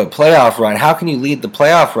Nuggets to a playoff run." How can you lead the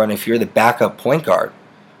playoff run if you're the backup point guard?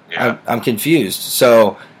 Yeah. I'm confused.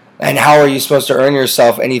 So, and how are you supposed to earn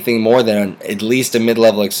yourself anything more than at least a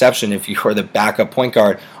mid-level exception if you're the backup point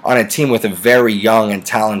guard on a team with a very young and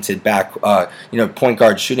talented point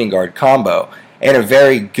guard shooting guard combo and a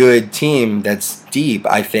very good team that's deep?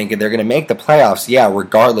 I think, and they're going to make the playoffs. Yeah,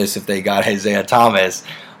 regardless if they got Isaiah Thomas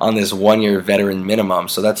on this 1 year veteran minimum.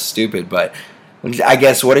 So that's stupid, but. I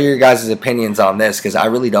guess, what are your guys' opinions on this? Because I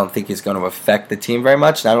really don't think he's going to affect the team very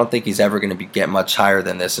much, and I don't think he's ever going to get much higher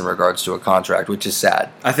than this in regards to a contract, which is sad.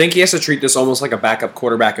 I think he has to treat this almost like a backup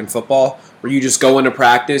quarterback in football, where you just go into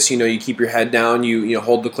practice, you keep your head down, you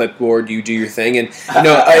hold the clipboard, you do your thing, and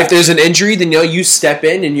if there's an injury, then you step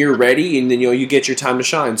in and you're ready, and then you get your time to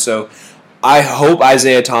shine. So I hope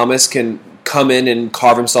Isaiah Thomas can come in and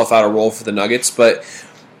carve himself out a role for the Nuggets, but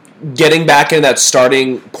getting back in that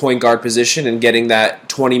starting point guard position and getting that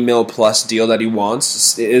 $20 million plus deal that he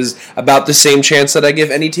wants is about the same chance that I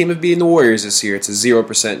give any team of beating the Warriors this year. It's a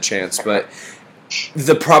 0% chance, but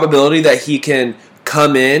the probability that he can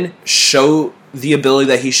come in, show the ability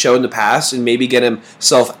that he showed in the past, and maybe get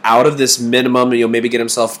himself out of this minimum, maybe get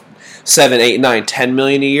himself 7, 8, 9, 10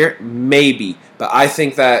 million a year, maybe. But I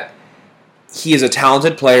think that he is a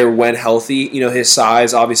talented player when healthy. His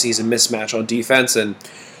size, obviously, he's a mismatch on defense, and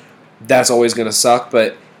that's always going to suck.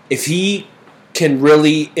 But if he can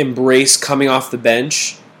really embrace coming off the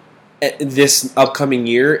bench this upcoming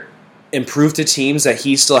year and prove to teams that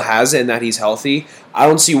he still has it and that he's healthy, I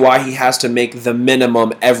don't see why he has to make the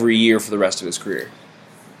minimum every year for the rest of his career.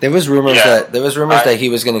 There was rumors that he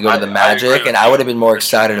was going to go to the Magic, and I would have been more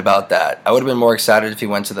excited about that. I would have been more excited if he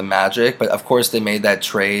went to the Magic, but of course they made that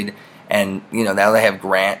trade, and now they have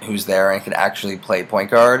Grant, who's there and can actually play point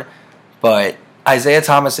guard. But Isaiah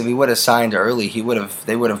Thomas, if he would have signed early, they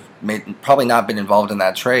would have probably not been involved in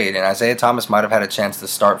that trade, and Isaiah Thomas might have had a chance to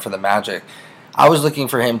start for the Magic. I was looking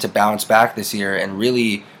for him to bounce back this year and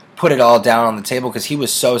really put it all down on the table because he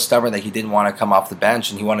was so stubborn that he didn't want to come off the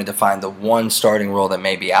bench and he wanted to find the one starting role that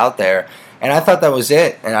may be out there. And I thought that was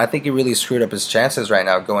it, and I think he really screwed up his chances right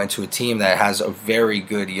now going to a team that has a very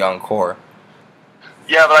good young core.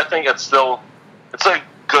 Yeah, but I think it's a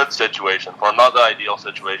good situation for him. Not the ideal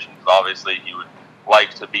situation because obviously he would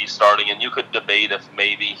like to be starting, and you could debate if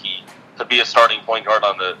maybe he could be a starting point guard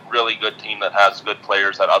on a really good team that has good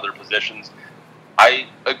players at other positions. I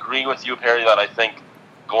agree with you, Perry, that I think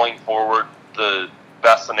going forward the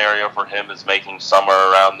best scenario for him is making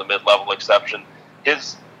somewhere around the mid-level exception.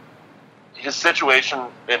 His situation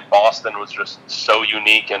in Boston was just so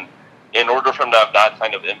unique, and in order for him to have that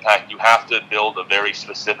kind of impact, you have to build a very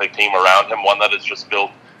specific team around him, one that is just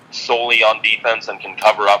built solely on defense and can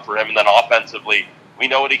cover up for him. And then offensively, we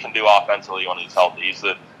know what he can do offensively when he's healthy. He's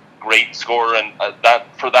a great scorer, and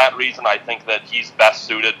for that reason, I think that he's best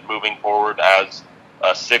suited moving forward as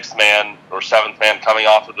a sixth man or seventh man coming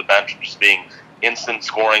off of the bench, just being instant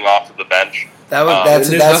scoring off of the bench. That's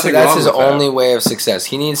his only way of success.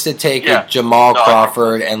 He needs to take a Jamal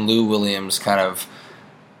Crawford and Lou Williams kind of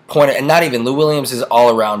point, and not even Lou Williams is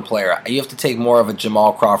all-around player. You have to take more of a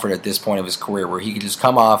Jamal Crawford at this point of his career, where he could just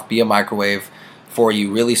come off, be a microwave for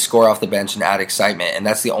you, really score off the bench and add excitement, and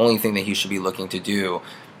that's the only thing that he should be looking to do.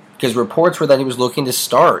 Because reports were that he was looking to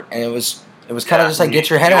start, and it was kind of just like, get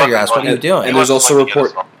your head out of your ass. What are you doing? And there's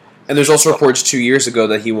also reports 2 years ago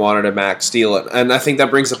that he wanted a max deal, and I think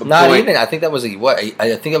that brings up a Not point. even. I think that was I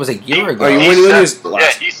think that was a year ago.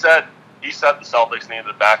 He said the Celtics needed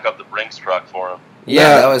to back up the Brinks truck for him.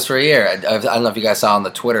 Yeah, that was for a year. I don't know if you guys saw on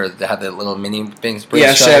the Twitter, they had the little mini Brinks truck.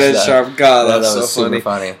 Yeah, Shannon Sharp. God, that was so super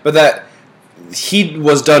funny. But that he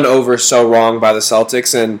was done over so wrong by the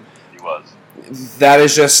Celtics, and he was. That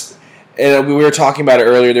is just. And we were talking about it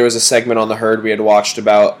earlier. There was a segment on The Herd we had watched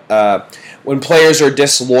about when players are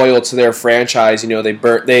disloyal to their franchise. You know,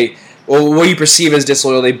 what you perceive as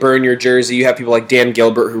disloyal, they burn your jersey. You have people like Dan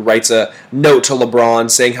Gilbert who writes a note to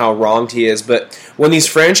LeBron saying how wronged he is. But when these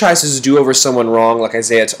franchises do over someone wrong, like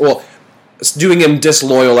doing him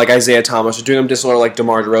disloyal like Isaiah Thomas, or doing him disloyal like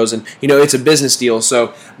DeMar DeRozan, it's a business deal.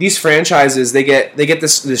 So these franchises, they get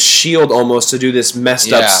this shield almost to do this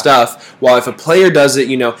messed up stuff. While if a player does it,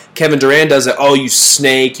 Kevin Durant does it, oh, you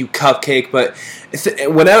snake, you cupcake. But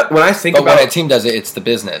when I think about when a team does it, it's the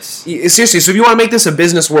business. Seriously, so if you want to make this a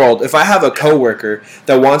business world, if I have a coworker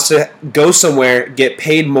that wants to go somewhere, get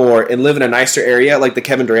paid more, and live in a nicer area, like the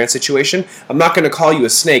Kevin Durant situation, I'm not going to call you a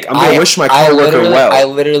snake. I'm going to wish my coworker well. I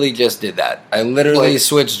literally just did that. I literally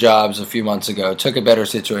switched jobs a few months ago, took a better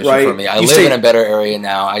situation for me. I live in a better area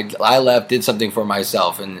now. I left, did something for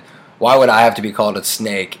myself, and why would I have to be called a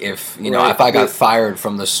snake if if I got fired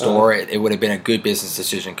from the store, it would have been a good business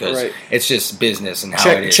decision because it's just business and how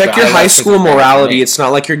it is. Check your high school morality. It's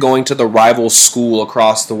not like you're going to the rival school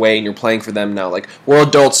across the way and you're playing for them now. Like, we're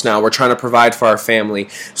adults now. We're trying to provide for our family.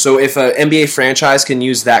 So if an NBA franchise can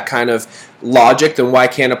use that kind of logic, then why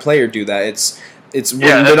can't a player do that?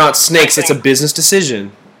 They're not snakes. It's a business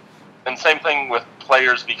decision. And same thing with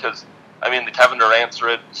players because, the Kevin Durant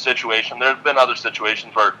situation, there have been other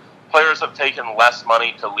situations where players have taken less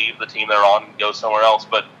money to leave the team they're on and go somewhere else.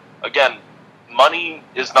 But again, money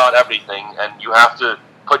is not everything, and you have to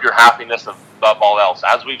put your happiness above all else.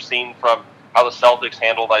 As we've seen from how the Celtics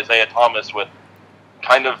handled Isaiah Thomas with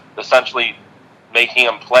kind of essentially making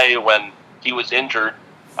him play when he was injured,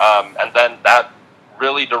 and then that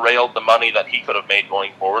really derailed the money that he could have made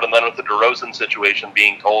going forward. And then with the DeRozan situation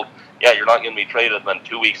being told, yeah, you're not going to be traded, and then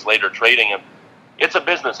 2 weeks later trading him, it's a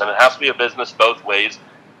business, and it has to be a business both ways.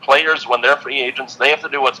 Players, when they're free agents, they have to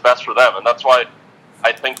do what's best for them. And that's why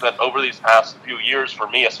I think that over these past few years, for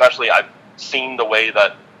me especially, I've seen the way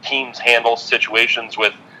that teams handle situations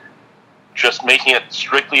with just making it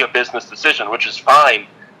strictly a business decision, which is fine.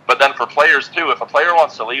 But then for players, too, if a player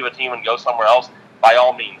wants to leave a team and go somewhere else, by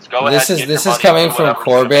all means, go ahead. This is coming from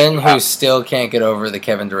Corbin, who still can't get over the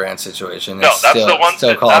Kevin Durant situation. No, that's the one.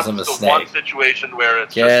 Still calls him a snake. One situation where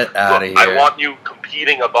it's get out of here. I want you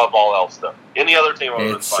competing above all else. Though any other team,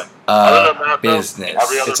 it's fine. Other than that, business.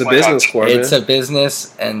 It's a business, Corbin. It's a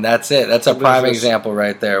business, and that's it. That's a prime example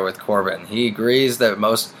right there with Corbin. He agrees that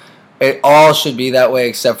it all should be that way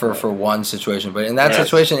except for one situation. But in that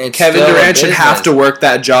situation, it's Kevin Durant should have to work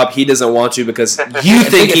that job he doesn't want to because you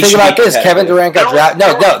think he should about this. Kevin Durant got drafted.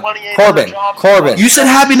 No, Corbin. You said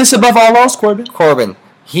happiness above all else, Corbin. Corbin.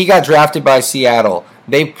 He got drafted by Seattle.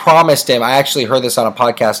 They promised him. I actually heard this on a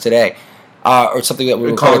podcast today, or something that we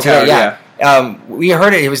were calling today. Yeah. We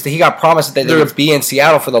heard it. He got promised that they would be in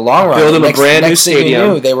Seattle for the long run. Build him a brand new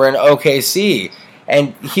stadium. They were in OKC.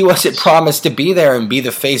 And he wasn't promised to be there and be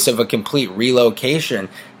the face of a complete relocation.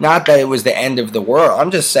 Not that it was the end of the world.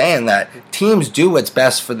 I'm just saying that teams do what's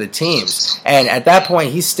best for the teams. And at that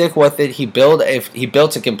point, he stick with it. He built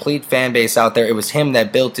a complete fan base out there. It was him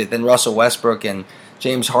that built it. Then Russell Westbrook and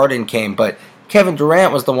James Harden came. But Kevin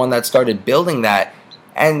Durant was the one that started building that.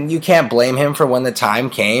 And you can't blame him for when the time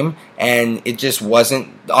came, and it just wasn't.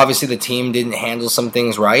 Obviously, the team didn't handle some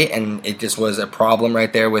things right, and it just was a problem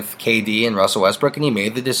right there with KD and Russell Westbrook, and he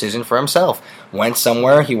made the decision for himself. Went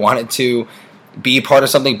somewhere, he wanted to be part of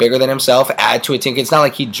something bigger than himself, add to a team. It's not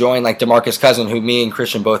like he joined like DeMarcus Cousins, who me and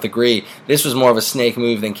Christian both agree. This was more of a snake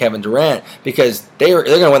move than Kevin Durant because they're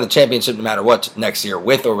going to win the championship no matter what next year,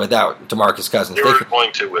 with or without DeMarcus Cousins. They were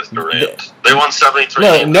going to with Durant. They won 73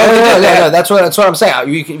 games. No. That's what I'm saying.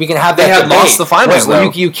 We can have that. They had lost the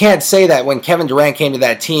finals. You can't say that when Kevin Durant came to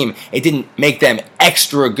that team, it didn't make them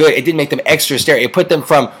extra good. It didn't make them extra scary. It put them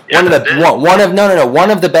from one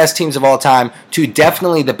of the best teams of all time to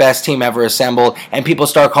definitely the best team ever assembled. assembled, and people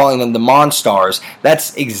start calling them the Monstars.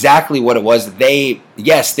 That's exactly what it was. They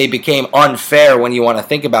became unfair when you want to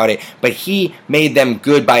think about it, but he made them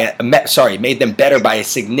made them better by a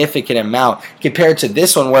significant amount compared to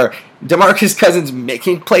this one where DeMarcus Cousins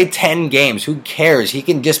can play 10 games. Who cares? He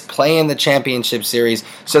can just play in the championship series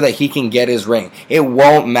so that he can get his ring. It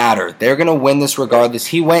won't matter. They're going to win this regardless.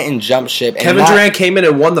 He went and jumped ship. Kevin Durant came in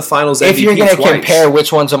and won the Finals MVP if you're going to twice. compare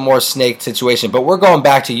which one's a more snake situation. But we're going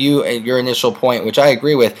back to you and your initial point, which I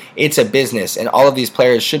agree with. It's a business, and all of these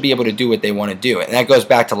players should be able to do what they want to do. And that goes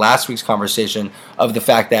back to last week's conversation of the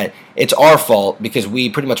fact that it's our fault because we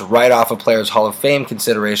pretty much write off a player's Hall of Fame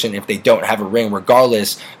consideration if they don't have a ring,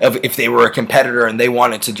 regardless of if they were a competitor and they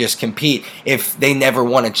wanted to just compete. If they never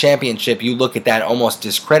won a championship, you look at that and almost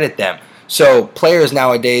discredit them. So players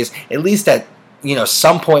nowadays, at least at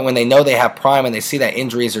some point when they know they have prime and they see that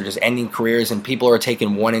injuries are just ending careers and people are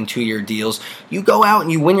taking 1 and 2 year deals, you go out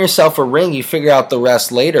and you win yourself a ring. You figure out the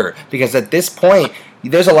rest later, because at this point,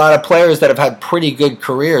 there's a lot of players that have had pretty good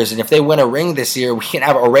careers, and if they win a ring this year, we can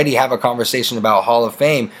already have a conversation about Hall of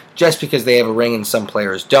Fame just because they have a ring and some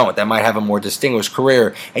players don't. That might have a more distinguished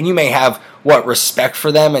career, and you may have respect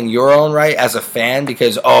for them in your own right as a fan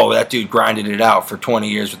because that dude grinded it out for 20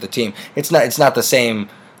 years with the team. It's not the same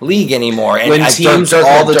league anymore. And when teams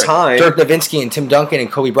all the time, Dirk Nowitzki and Tim Duncan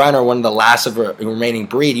and Kobe Bryant are one of the last of the remaining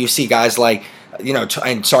breed. You see guys like Emmanuel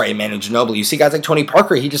Ginobili. You see guys like Tony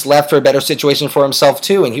Parker. He just left for a better situation for himself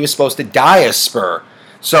too, and he was supposed to die a Spur.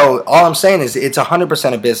 So all I'm saying is it's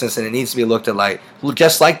 100% a business, and it needs to be looked at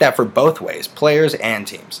just like that for both ways, players and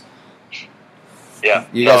teams. Yeah,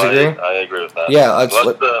 you guys agree? I agree with that. Yeah,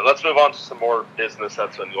 let's move on to some more business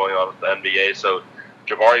that's been going on with the NBA. So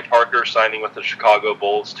Jabari Parker signing with the Chicago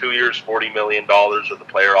Bulls, 2 years, $40 million with a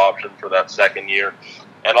player option for that second year,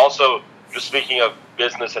 and also. Just speaking of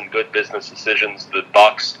business and good business decisions, the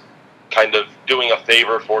Bucks kind of doing a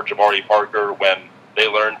favor for Jabari Parker when they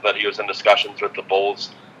learned that he was in discussions with the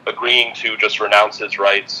Bulls, agreeing to just renounce his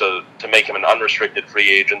rights to make him an unrestricted free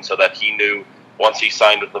agent so that he knew once he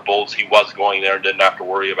signed with the Bulls he was going there and didn't have to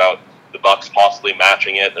worry about the Bucks possibly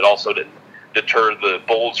matching it. It also didn't deter the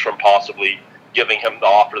Bulls from possibly giving him the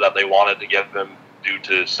offer that they wanted to give him due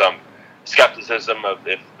to some skepticism of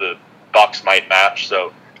if the Bucks might match.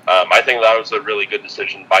 So I think that was a really good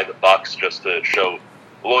decision by the Bucks just to show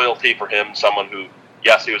loyalty for him, someone who,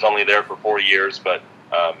 yes, he was only there for 4 years, but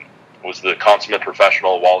was the consummate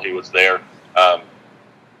professional while he was there.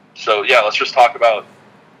 Let's just talk about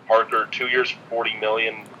Parker, 2 years, $40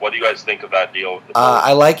 million. What do you guys think of that deal with the Bulls?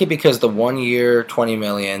 I like it because the 1 year, $20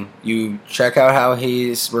 million, you check out how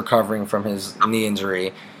he's recovering from his knee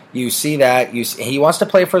injury. You see that. He wants to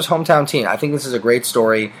play for his hometown team. I think this is a great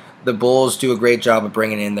story. The Bulls do a great job of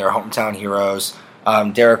bringing in their hometown heroes.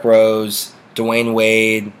 Derrick Rose, Dwayne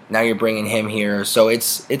Wade, now you're bringing him here. So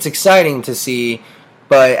it's exciting to see,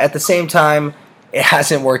 but at the same time, it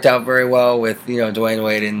hasn't worked out very well with Dwayne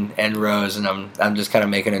Wade and Rose, and I'm just kind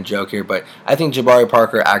of making a joke here, but I think Jabari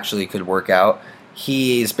Parker actually could work out.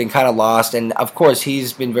 He's been kind of lost, and of course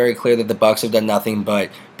he's been very clear that the Bucks have done nothing but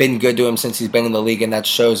been good to him since he's been in the league, and that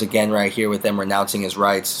shows again right here with them renouncing his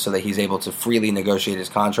rights so that he's able to freely negotiate his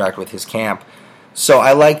contract with his camp. So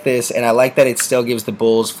I like this, and I like that it still gives the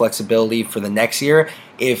Bulls flexibility for the next year.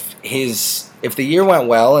 If the year went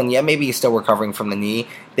well, and maybe he's still recovering from the knee,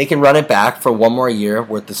 they can run it back for one more year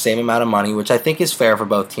worth the same amount of money, which I think is fair for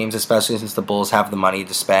both teams, especially since the Bulls have the money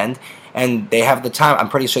to spend. And they have the time. I'm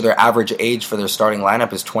pretty sure their average age for their starting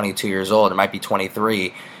lineup is 22 years old. It might be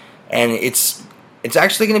 23. And it's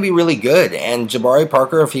actually going to be really good. And Jabari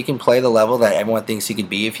Parker, if he can play the level that everyone thinks he could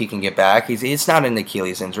be, if he can get back, it's not an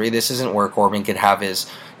Achilles injury. This isn't where Corbin could have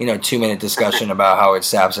his 2-minute discussion about how it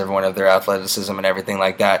saps everyone of their athleticism and everything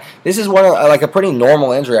like that. This is a pretty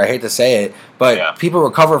normal injury. I hate to say it, but people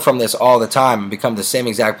recover from this all the time and become the same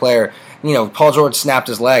exact player. Paul George snapped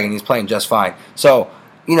his leg and he's playing just fine. So,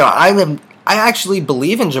 I actually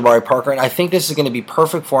believe in Jabari Parker, and I think this is going to be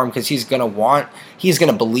perfect for him because he's going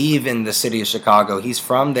to believe in the city of Chicago. He's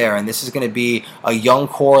from there, and this is going to be a young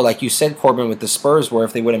core, like you said, Corbin, with the Spurs, where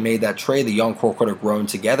if they would have made that trade, the young core could have grown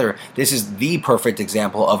together. This is the perfect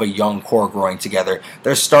example of a young core growing together.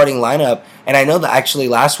 Their starting lineup, and I know that actually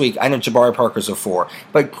last week, I know Jabari Parker's a 4,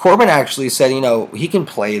 but Corbin actually said, he can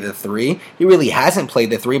play the 3. He really hasn't played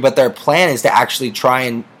the 3, but their plan is to actually try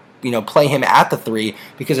and play him at the 3,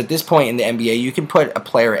 because at this point in the NBA, you can put a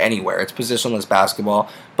player anywhere. It's positionless basketball.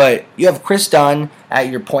 But you have Chris Dunn at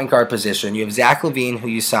your point guard position. You have Zach LaVine, who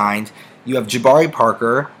you signed. You have Jabari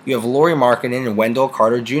Parker. You have Lauri Markkanen and Wendell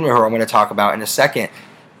Carter Jr., who I'm going to talk about in a second.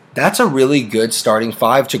 That's a really good starting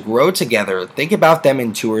five to grow together. Think about them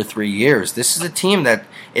in 2 or 3 years. This is a team that,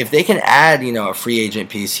 if they can add, a free agent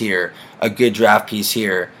piece here, a good draft piece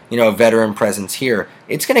here, a veteran presence here,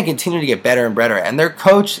 it's going to continue to get better and better. And their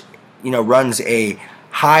coach, runs a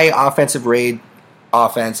high offensive rate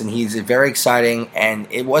offense, and he's very exciting. And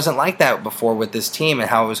it wasn't like that before with this team and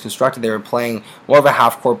how it was constructed. They were playing more of a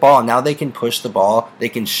half-court ball. Now they can push the ball. They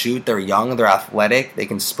can shoot. They're young. They're athletic. They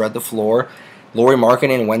can spread the floor. Lauri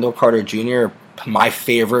Markkanen and Wendell Carter Jr., my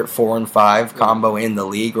favorite 4 and 5 combo in the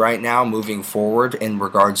league right now, moving forward in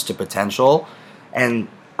regards to potential. And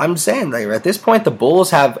I'm saying, at this point, the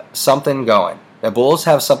Bulls have something going. The Bulls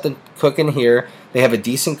have something cooking here. They have a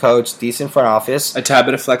decent coach, decent front office. A tad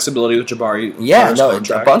bit of flexibility with Jabari. Yeah,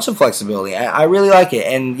 a bunch of flexibility. I really like it.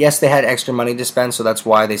 And yes, they had extra money to spend, so that's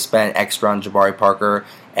why they spent extra on Jabari Parker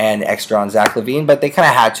and extra on Zach LaVine, but they kind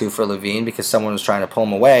of had to for LaVine because someone was trying to pull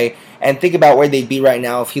him away. And think about where they'd be right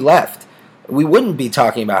now if he left. We wouldn't be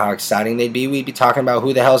talking about how exciting they'd be. We'd be talking about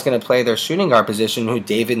who the hell is going to play their shooting guard position, who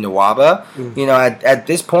David Nwaba. At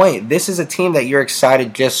this point, this is a team that you're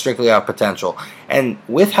excited just strictly about potential. And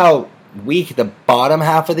with how weak the bottom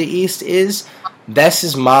half of the East is, this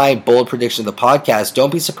is my bold prediction of the podcast.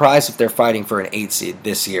 Don't be surprised if they're fighting for an 8 seed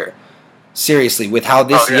this year. Seriously, with how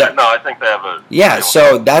this... No, I think they have a... Yeah,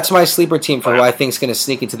 so that's my sleeper team for who I think is going to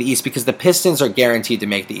sneak into the East, because the Pistons are guaranteed to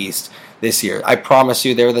make the East this year. I promise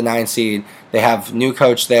you, they're the 9 seed. They have new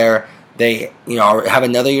coach there. They have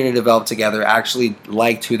another year to develop together, actually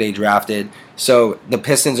liked who they drafted. So the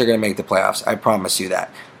Pistons are going to make the playoffs. I promise you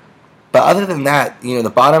that. But other than that, the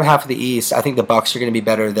bottom half of the East, I think the Bucks are going to be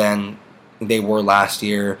better than they were last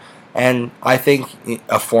year. And I think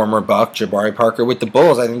a former Buck, Jabari Parker, with the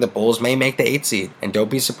Bulls, I think the Bulls may make the 8 seed. And don't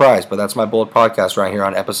be surprised, but that's my bold podcast right here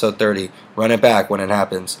on episode 30. Run it back when it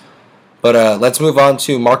happens. But let's move on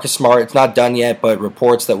to Marcus Smart. It's not done yet, but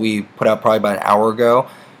reports that we put out probably about an hour ago,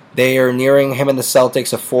 they are nearing him and the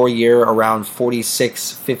Celtics a 4-year, around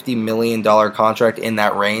 $50 million contract, in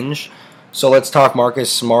that range. So let's talk Marcus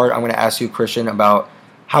Smart. I'm going to ask you, Christian, about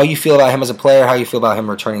how you feel about him as a player, how you feel about him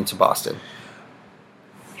returning to Boston.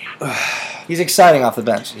 He's exciting off the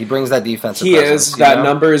bench. He brings that defensive presence. He is. That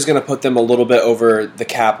number is going to put them a little bit over the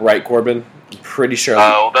cap, right, Corbin? I'm pretty sure.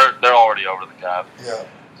 They're already over the cap. Yeah.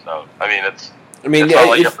 So, it's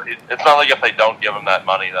not like if they don't give him that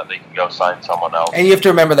money that they can go sign someone else. And you have to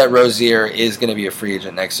remember that Rozier is going to be a free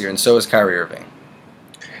agent next year, and so is Kyrie Irving.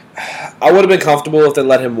 I would have been comfortable if they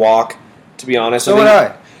let him walk, to be honest. So would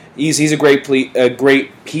I. He's a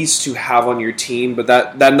great piece to have on your team, but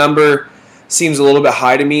that number seems a little bit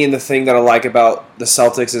high to me, and the thing that I like about the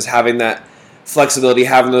Celtics is having that flexibility,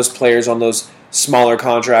 having those players on those smaller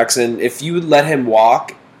contracts, and if you would let him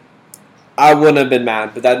walk, I wouldn't have been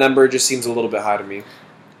mad, but that number just seems a little bit high to me.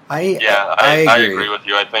 I agree with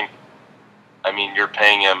you. I think, you're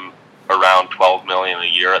paying him around $12 million a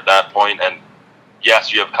year at that point, and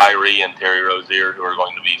yes, you have Kyrie and Terry Rozier who are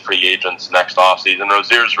going to be free agents next offseason.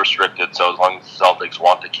 Rozier's restricted, so as long as the Celtics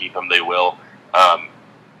want to keep him, they will.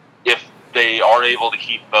 If they are able to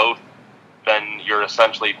keep both, then you're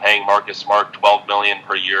essentially paying Marcus Smart $12 million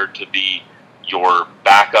per year to be your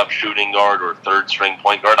backup shooting guard or third-string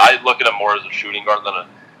point guard. I look at him more as a shooting guard than a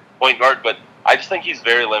point guard, but I just think he's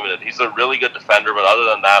very limited. He's a really good defender, but other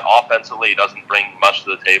than that, offensively, he doesn't bring much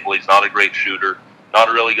to the table. He's not a great shooter, not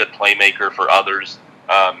a really good playmaker for others.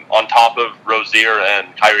 On top of Rozier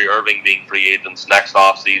and Kyrie Irving being free agents next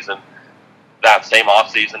offseason, that same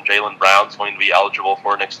offseason, Jaylen Brown's going to be eligible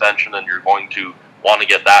for an extension, and you're going to want to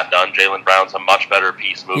get that done. Jaylen Brown's a much better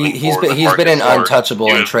piece moving forward. He's been an untouchable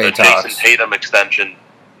in trade talks. Jason Tatum extension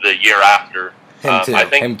the year after. I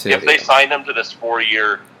think if they sign him to this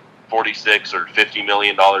 4-year, $46 or $50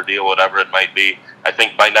 million deal, whatever it might be, I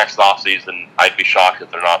think by next offseason, I'd be shocked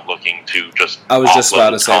if they're not looking to just about to say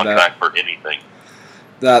contract for anything.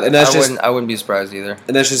 I wouldn't be surprised either.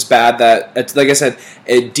 And that's just bad that, like I said,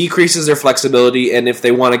 it decreases their flexibility, and if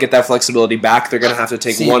they want to get that flexibility back, they're going to have to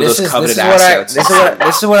take one of those coveted assets. This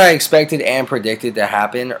is what I expected and predicted to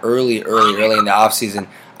happen early in the offseason.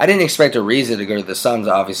 I didn't expect Ariza to go to the Suns,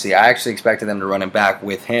 obviously. I actually expected them to run him back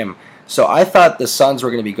with him. So I thought the Suns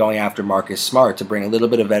were going to be going after Marcus Smart to bring a little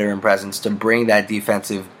bit of veteran presence, to bring that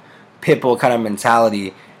defensive pitbull kind of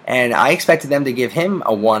mentality. And I expected them to give him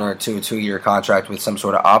a 1 or 2-year contract with some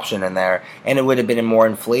sort of option in there. And it would have been more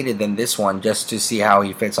inflated than this one just to see how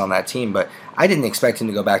he fits on that team. But I didn't expect him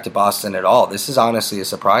to go back to Boston at all. This is honestly a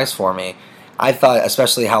surprise for me. I thought,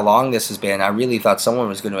 especially how long this has been, I really thought someone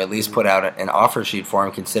was going to at least put out an offer sheet for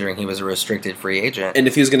him, considering he was a restricted free agent. And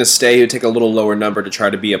if he was going to stay, he would take a little lower number to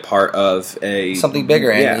try to be a part of something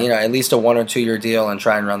bigger, and at least a 1 or 2 year deal and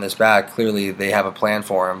try and run this back. Clearly, they have a plan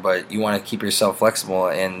for him, but you want to keep yourself flexible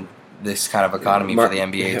in this kind of economy for the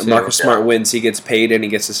NBA too. Marcus Smart wins; he gets paid and he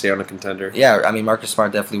gets to stay on a contender. Yeah, I mean Marcus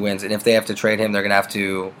Smart definitely wins, and if they have to trade him, they're going to have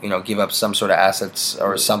to give up some sort of assets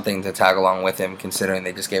or something to tag along with him, considering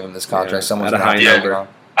they just gave him this contract. Someone's going to have to take it on.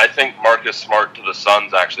 I think Marcus Smart to the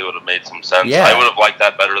Suns actually would have made some sense. Yeah. I would have liked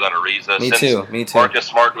that better than Ariza. Me too. Marcus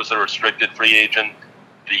Smart was a restricted free agent.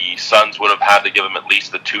 The Suns would have had to give him at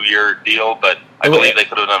least a 2-year deal, but I believe they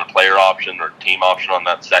could have done a player option or team option on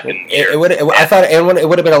that second year. I thought it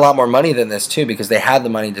would have been a lot more money than this too, because they had the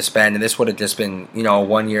money to spend, and this would have just been a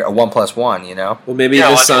 1 year, a 1+1. Well, maybe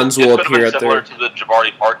the Suns will appear at similar to the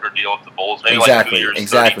Jabari Parker deal with the Bulls. Maybe exactly, like 2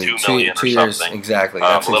 years, $32 million two or years, something. exactly.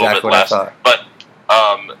 That's a little exactly bit less. what I thought. But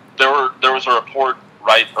there was a report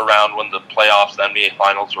right around when the playoffs, the NBA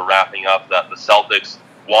Finals were wrapping up, that the Celtics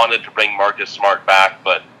wanted to bring Marcus Smart back,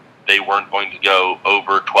 but they weren't going to go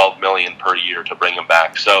over $12 million per year to bring him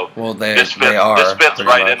back. So this fits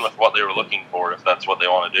right in with what they were looking for, if that's what they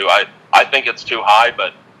want to do. I think it's too high,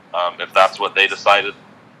 but if that's what they decided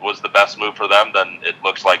was the best move for them, then it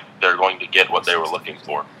looks like they're going to get what they were looking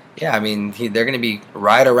for. Yeah, I mean, they're going to be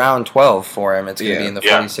right around 12 for him. It's going to be in the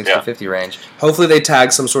 46 to 50 range. Hopefully they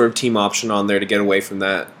tag some sort of team option on there to get away from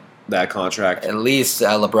that contract. At least a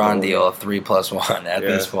LeBron deal of 3+1 at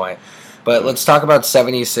this point. But let's talk about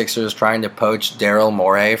 76ers trying to poach Daryl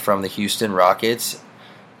Morey from the Houston Rockets.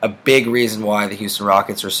 A big reason why the Houston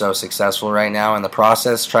Rockets are so successful right now. In the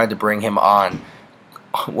process, tried to bring him on.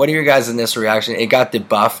 What are your guys' initial reaction? It got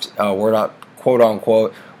debuffed, we're not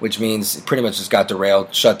quote-unquote, which means it pretty much just got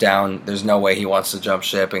derailed, shut down. There's no way he wants to jump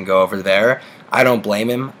ship and go over there. I don't blame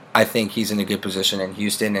him. I think he's in a good position in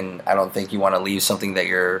Houston, and I don't think you want to leave something that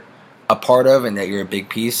you're a part of and that you're a big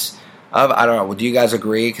piece of. I don't know. Would you guys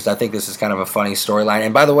agree? Because I think this is kind of a funny storyline.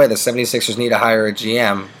 And by the way, the 76ers need to hire a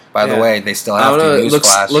GM. By the way, they still have to.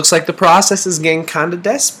 Newsflash. Looks like the process is getting kind of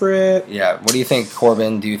desperate. Yeah. What do you think,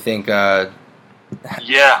 Corbin? Do you think...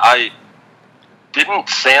 Didn't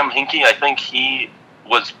Sam Hinkie, I think he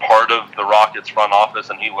was part of the Rockets front office,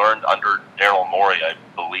 and he learned under Daryl Morey, I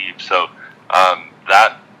believe. So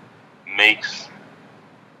that makes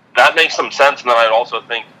some sense. And then I'd also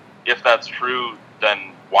think, if that's true,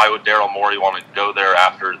 then why would Daryl Morey want to go there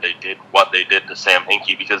after they did what they did to Sam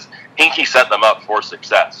Hinkie? Because Hinkie set them up for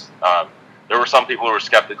success. There were some people who were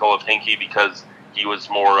skeptical of Hinkie because he was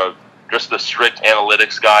more of just a strict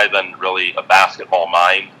analytics guy than really a basketball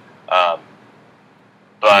mind.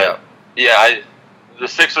 The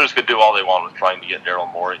Sixers could do all they want with trying to get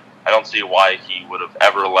Daryl Morey. I don't see why he would have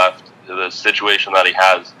ever left the situation that he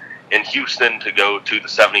has in Houston to go to the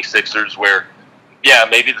 76ers, where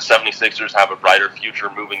maybe the 76ers have a brighter future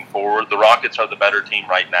moving forward. The Rockets are the better team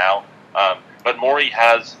right now. But Morey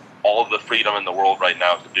has all of the freedom in the world right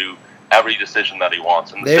now to do every decision that he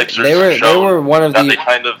wants. And the Sixers they were one of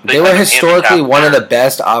they were historically one of the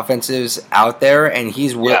best offensives out there, and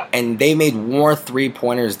and they made more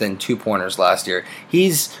 3-pointers than 2-pointers last year.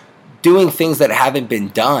 He's doing things that haven't been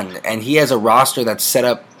done, and he has a roster that's set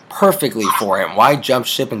up perfectly for him. Why jump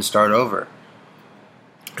ship and start over?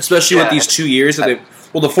 Especially with these 2 years that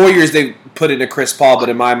the 4 years they put into Chris Paul, but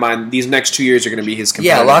in my mind, these next 2 years are going to be his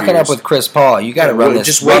competitive locking years. up with Chris Paul. You got to run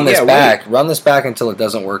this back. Run this back until it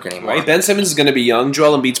doesn't work anymore. Right? Ben Simmons is going to be young.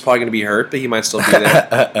 Joel Embiid's probably going to be hurt, but he might still be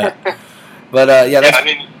there. But I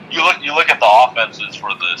mean, you look at the offenses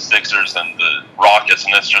for the Sixers and the Rockets,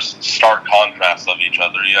 and it's just stark contrasts of each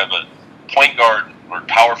other. You have a point guard or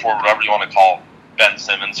power forward, whatever you want to call Ben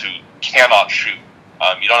Simmons, who cannot shoot.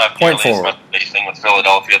 You don't have nearly as much spacing with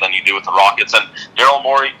Philadelphia than you do with the Rockets. And Daryl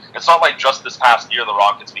Morey, it's not like just this past year the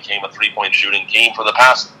Rockets became a 3-point shooting team. For the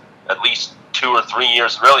past at least 2 or 3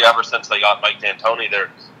 years, really ever since they got Mike D'Antoni there,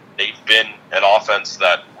 they've been an offense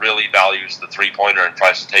that really values the 3-pointer and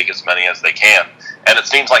tries to take as many as they can. And it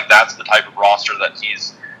seems like that's the type of roster that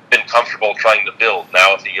he's been comfortable trying to build.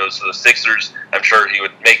 Now, if he goes to the Sixers, I'm sure he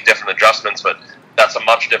would make different adjustments, but that's a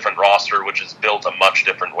much different roster, which is built a much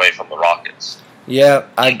different way from the Rockets. Yeah,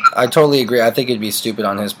 I totally agree. I think it'd be stupid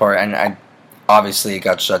on his part, and obviously it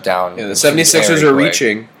got shut down. Yeah, the 76ers are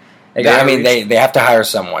reaching. They have to hire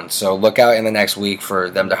someone, so look out in the next week for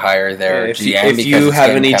them to hire their GM. If you have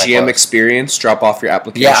any GM experience, drop off your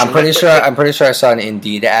application. Yeah, I'm pretty sure I saw an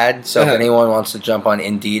Indeed ad. So if anyone wants to jump on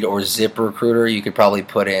Indeed or ZipRecruiter, you could probably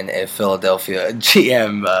put in a Philadelphia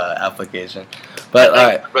GM application.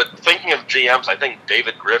 But thinking of GMs, I think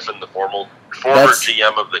David Griffin, the former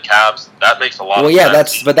GM of the Cavs, that makes a lot of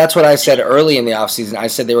sense. That's what I said early in the offseason. I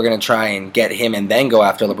said they were going to try and get him and then go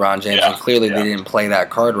after LeBron James, and clearly they didn't play that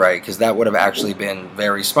card right, because that would have actually been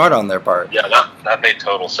very smart on their part. Yeah, that made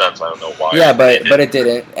total sense. I don't know why. Yeah, but it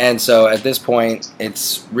didn't. And so at this point,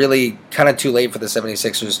 it's really kind of too late for the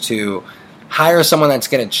 76ers to hire someone that's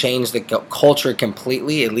going to change the culture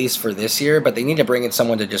completely, at least for this year, but they need to bring in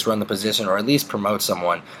someone to just run the position or at least promote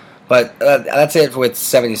someone. But that's it with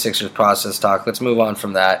 76ers process talk. Let's move on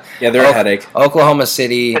from that. Yeah, they're a headache. Oklahoma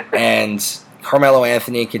City and Carmelo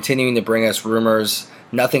Anthony continuing to bring us rumors.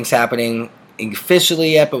 Nothing's happening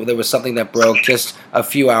officially yet, but there was something that broke just a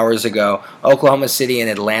few hours ago. Oklahoma City and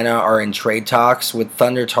Atlanta are in trade talks, with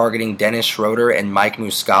Thunder targeting Dennis Schroeder and Mike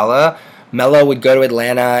Muscala. Melo would go to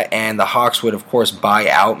Atlanta, and the Hawks would, of course, buy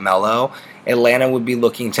out Melo. Atlanta would be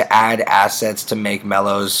looking to add assets to make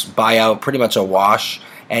Melo's buyout pretty much a wash,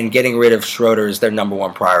 and getting rid of Schroeder is their number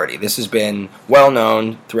one priority. This has been well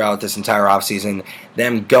known throughout this entire offseason.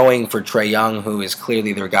 Them going for Trae Young, who is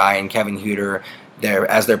clearly their guy, and Kevin Huerter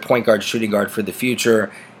as their point guard, shooting guard for the future.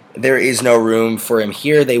 There is no room for him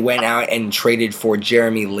here. They went out and traded for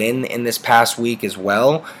Jeremy Lin in this past week as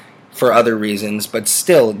well for other reasons, but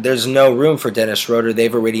still, there's no room for Dennis Schroeder.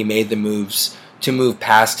 They've already made the moves to move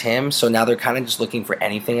past him, so now they're kind of just looking for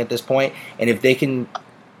anything at this point. And if they can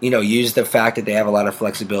use the fact that they have a lot of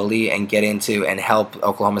flexibility and get into and help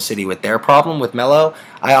Oklahoma City with their problem with Melo,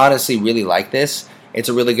 I honestly really like this. It's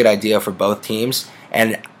a really good idea for both teams.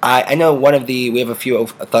 And I know we have a few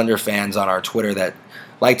Thunder fans on our Twitter that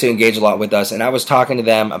like to engage a lot with us, and I was talking to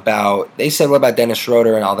them they said, what about Dennis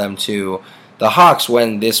Schroeder and all them to the Hawks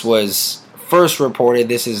when this was first reported.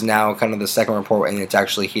 This is now kind of the second report, and it's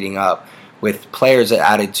actually heating up with players that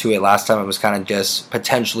added to it. Last time it was kind of just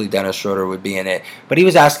potentially Dennis Schroeder would be in it. But he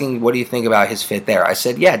was asking, what do you think about his fit there? I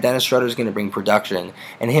said, yeah, Dennis Schroeder is going to bring production,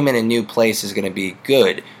 and him in a new place is going to be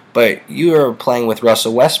good. But you are playing with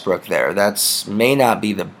Russell Westbrook there. That may not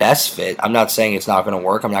be the best fit. I'm not saying it's not going to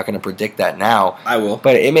work. I'm not going to predict that now. I will.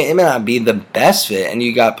 But it may not be the best fit. And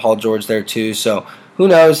you got Paul George there too. So who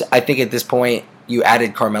knows? I think at this point, you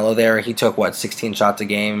added Carmelo there. He took 16 shots a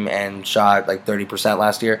game and shot like 30%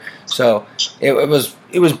 last year. So it was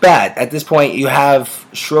bad. At this point, you have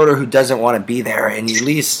Schroeder who doesn't want to be there, and at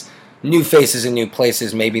least new faces in new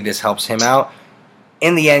places. Maybe this helps him out.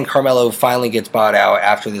 In the end, Carmelo finally gets bought out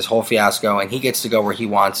after this whole fiasco, and he gets to go where he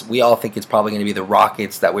wants. We all think it's probably going to be the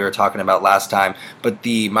Rockets that we were talking about last time, but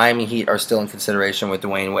the Miami Heat are still in consideration with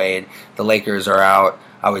Dwayne Wade. The Lakers are out,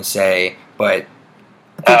 I would say, but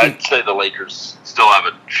I'd say the Lakers still have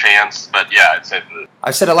a chance, but yeah, I'd say I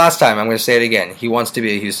said it last time. I'm going to say it again. He wants to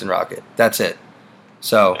be a Houston Rocket. That's it.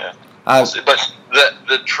 So, yeah. But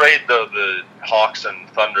the trade, though, the Hawks and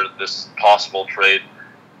Thunder, this possible trade.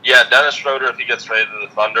 Yeah, Dennis Schroeder, if he gets traded to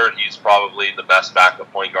the Thunder, he's probably the best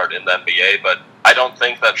backup point guard in the NBA, but I don't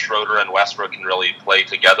think that Schroeder and Westbrook can really play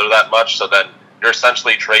together that much, so then you're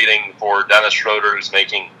essentially trading for Dennis Schroeder, who's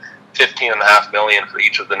making $15.5 million for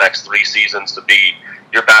each of the next 3 seasons, to be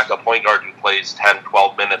your backup point guard who plays 10,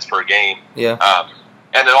 12 minutes per game. Yeah.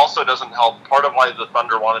 And it also doesn't help. Part of why the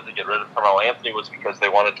Thunder wanted to get rid of Carmelo Anthony was because they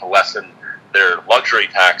wanted to lessen their luxury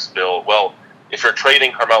tax bill. Well, if you're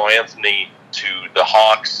trading Carmelo Anthony to the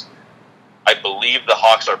Hawks, I believe the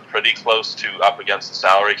Hawks are pretty close to up against the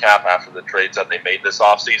salary cap after the trades that they made this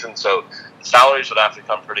offseason, so the salaries would have to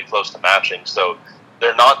come pretty close to matching, so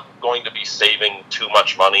they're not going to be saving too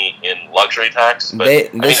much money in luxury tax.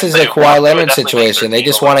 But this is a Kawhi Leonard situation. They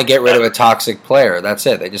just want to get rid of a toxic player. That's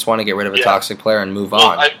it. They just want to get rid of a toxic player and move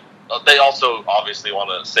on. They also obviously want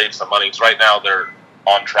to save some money, because right now they're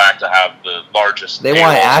on track to have the largest. They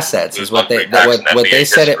want assets, is what they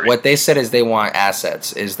said. What they said is they want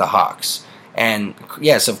assets. Is the Hawks, and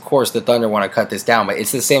yes, of course, the Thunder want to cut this down, but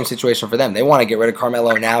it's the same situation for them. They want to get rid of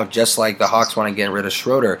Carmelo now, just like the Hawks want to get rid of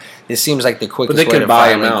Schroeder. This seems like the quickest way to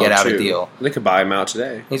finally get out a deal. They could buy him out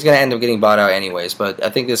today. He's going to end up getting bought out anyways, but I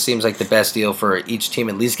think this seems like the best deal for each team,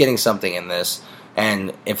 at least getting something in this.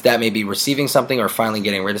 And if that may be receiving something or finally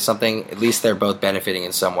getting rid of something, at least they're both benefiting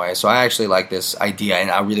in some way. So I actually like this idea,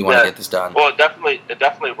 and I really want to get this done. Well, it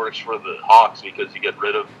definitely works for the Hawks, because you get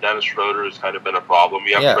rid of Dennis Schroeder, who's kind of been a problem.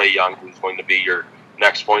 You have Trae Young, who's going to be your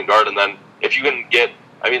next point guard. And then if you can get,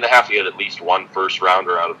 they have to get at least one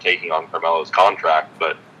first-rounder out of taking on Carmelo's contract.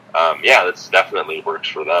 But, this definitely works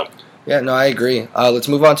for them. Yeah, no, I agree. Let's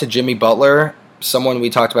move on to Jimmy Butler. Someone we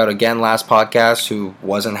talked about again last podcast who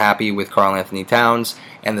wasn't happy with Karl Anthony Towns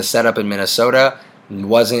and the setup in Minnesota,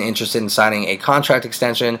 wasn't interested in signing a contract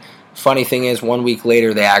extension. Funny thing is, 1 week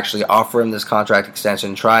later, they actually offer him this contract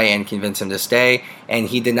extension, try and convince him to stay, and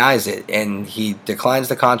he denies it. And he declines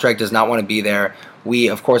the contract, does not want to be there. We,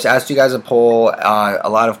 of course, asked you guys a poll, a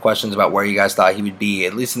lot of questions about where you guys thought he would be,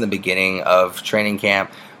 at least in the beginning of training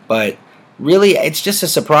camp. But really, it's just a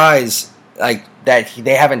surprise that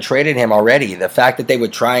they haven't traded him already. The fact that they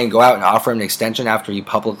would try and go out and offer him an extension after he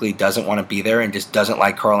publicly doesn't want to be there and just doesn't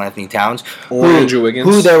like Karl Anthony Towns, or Andrew Wiggins,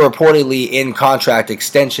 who they're reportedly in contract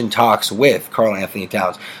extension talks with Karl Anthony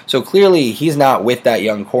Towns. So clearly he's not with that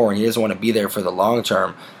young core and he doesn't want to be there for the long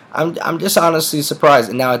term. I'm just honestly surprised.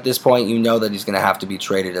 And now at this point, you know that he's going to have to be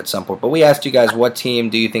traded at some point. But we asked you guys, what team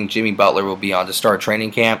do you think Jimmy Butler will be on to start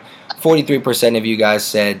training camp? 43% of you guys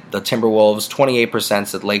said the Timberwolves, 28%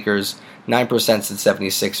 said Lakers, 9% said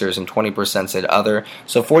 76ers, and 20% said other.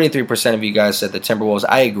 So 43% of you guys said the Timberwolves.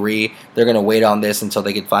 I agree. They're going to wait on this until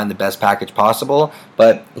they can find the best package possible.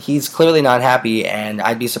 But he's clearly not happy, and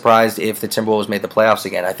I'd be surprised if the Timberwolves made the playoffs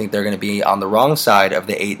again. I think they're going to be on the wrong side of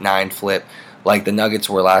the 8-9 flip like the Nuggets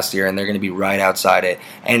were last year, and they're going to be right outside it.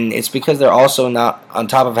 And it's because they're also not, on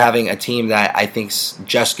top of having a team that I think's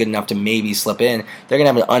just good enough to maybe slip in, they're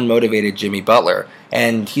going to have an unmotivated Jimmy Butler,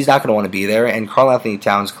 and he's not going to want to be there. And Karl Anthony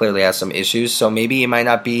Towns clearly has some issues, so maybe it might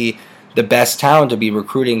not be the best town to be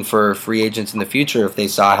recruiting for free agents in the future if they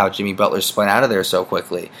saw how Jimmy Butler spun out of there so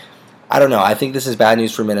quickly. I don't know. I think this is bad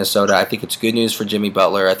news for Minnesota. I think it's good news for Jimmy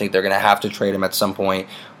Butler. I think they're going to have to trade him at some point,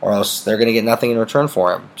 or else they're going to get nothing in return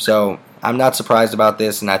for him. So I'm not surprised about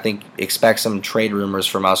this, and I think expect some trade rumors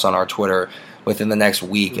from us on our Twitter within the next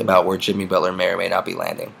week about where Jimmy Butler may or may not be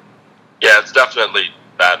landing. Yeah, it's definitely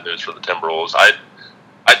bad news for the Timberwolves.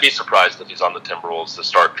 I'd be surprised if he's on the Timberwolves to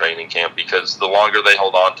start training camp, because the longer they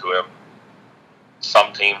hold on to him,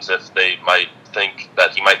 some teams, if they might think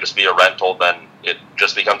that he might just be a rental, then it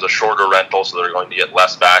just becomes a shorter rental, so they're going to get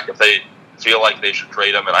less back. If they feel like they should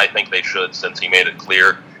trade him, and I think they should, since he made it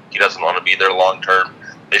clear he doesn't want to be there long term,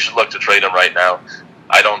 they should look to trade him right now.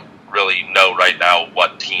 I don't really know right now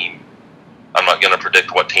what team. I'm not going to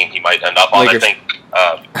predict what team he might end up on. Lakers.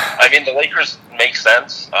 I think, the Lakers make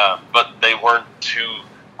sense, but they weren't too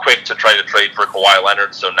quick to try to trade for Kawhi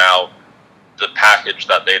Leonard, so now the package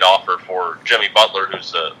that they'd offer for Jimmy Butler,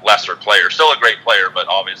 who's a lesser player, still a great player, but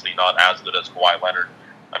obviously not as good as Kawhi Leonard.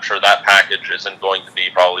 I'm sure that package isn't going to be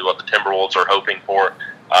probably what the Timberwolves are hoping for.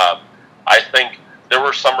 I think there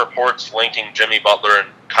were some reports linking Jimmy Butler and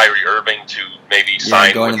Kyrie Irving to maybe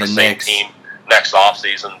sign with the same Knicks team next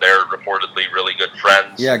offseason. They're reportedly really good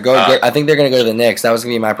friends. Yeah, I think they're going to go to the Knicks. That was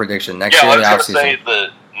going to be my prediction. Next year in the I was offseason. going to say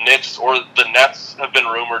the Knicks or the Nets have been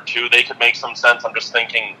rumored too. They could make some sense. I'm just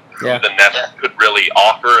thinking who the Nets could really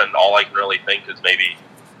offer, and all I can really think is maybe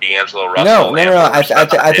D'Angelo Russell. No.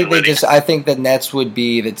 I think the Nets would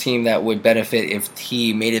be the team that would benefit if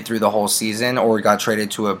he made it through the whole season or got traded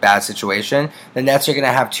to a bad situation. The Nets are going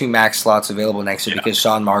to have 2 max slots available next year because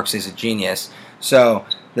Sean Marks is a genius. So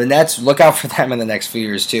the Nets, look out for them in the next few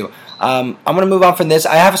years too. I'm going to move on from this.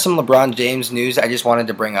 I have some LeBron James news I just wanted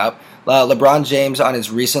to bring up. LeBron James, on his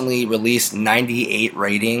recently released 98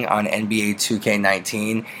 rating on NBA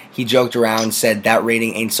 2K19, he joked around, said that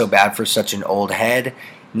rating ain't so bad for such an old head.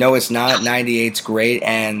 No, it's not. 98's great,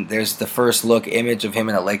 and there's the first look image of him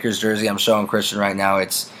in a Lakers jersey. I'm showing Christian right now.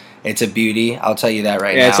 It's a beauty. I'll tell you that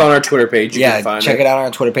right now. Yeah, it's on our Twitter page. You can find check it out on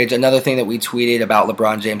our Twitter page. Another thing that we tweeted about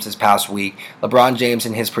LeBron James this past week, LeBron James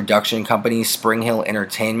and his production company, Spring Hill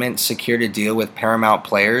Entertainment, secured a deal with Paramount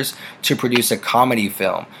Players to produce a comedy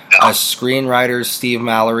film. A screenwriter, Steve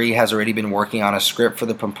Mallory, has already been working on a script for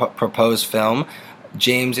the proposed film.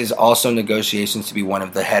 James is also in negotiations to be one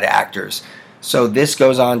of the head actors. So this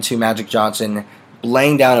goes on to Magic Johnson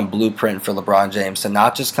laying down a blueprint for LeBron James to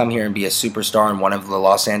not just come here and be a superstar and one of the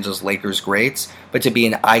Los Angeles Lakers greats, but to be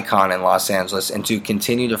an icon in Los Angeles and to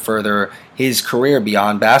continue to further his career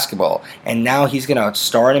beyond basketball. And now he's going to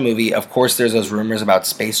star in a movie. Of course, there's those rumors about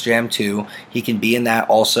Space Jam 2. He can be in that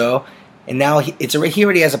also. And now he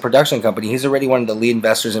already has a production company. He's already one of the lead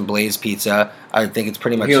investors in Blaze Pizza. I think it's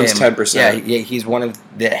pretty much him. He owns 10%. Yeah, he's one of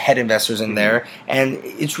the head investors in there. And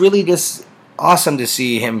it's really just awesome to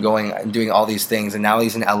see him going and doing all these things, and now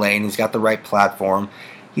he's in LA and he's got the right platform.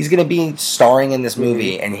 He's going to be starring in this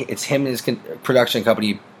movie, and it's him and his production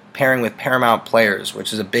company pairing with Paramount Players,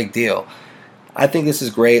 which is a big deal. I think this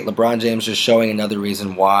is great. LeBron James just showing another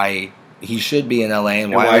reason why he should be in LA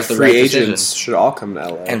and why it's the right decision. Free agents should all come to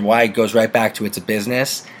LA. And why it goes right back to it's a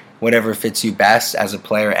business. Whatever fits you best as a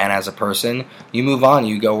player and as a person, you move on,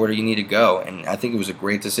 you go where you need to go. And I think it was a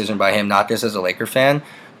great decision by him, not just as a Laker fan,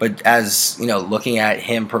 but as, looking at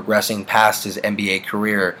him progressing past his NBA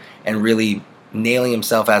career and really nailing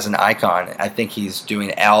himself as an icon. I think he's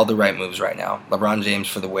doing all the right moves right now. LeBron James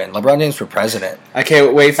for the win. LeBron James for president. I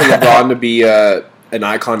can't wait for LeBron to be an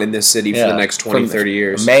icon in this city for the next 20, 30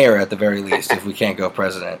 years. Mayor at the very least, if we can't go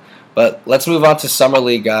president. But let's move on to Summer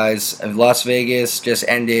League, guys. Las Vegas just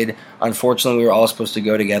ended. Unfortunately, we were all supposed to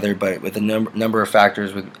go together, but with a number of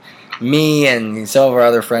factors, with me and some of our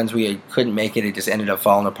other friends, we couldn't make it. It just ended up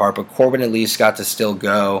falling apart. But Corbin at least got to still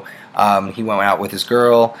go. He went out with his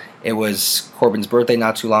girl. It was Corbin's birthday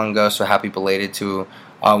not too long ago, so happy belated to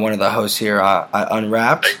one of the hosts here at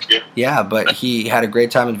Unwrapped. Thank you. Yeah, but he had a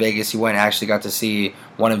great time in Vegas. He went and actually got to see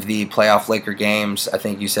one of the playoff Laker games. I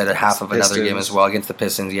think you said a half of another game as well against the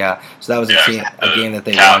Pistons. Yeah, so that was a game that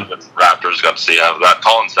they won. Raptors got to see that.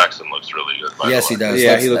 Colin Sexton looks really good. Yes, he does.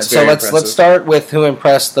 Yeah, he looks very impressive. Let's start with who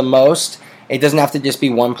impressed the most. It doesn't have to just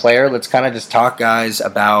be one player. Let's kind of just talk, guys,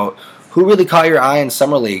 about who really caught your eye in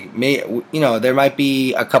Summer League. There might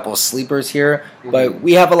be a couple of sleepers here, but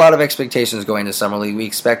we have a lot of expectations going to Summer League. We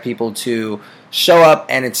expect people to show up,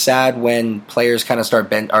 and it's sad when players kind of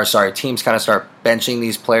teams kind of start benching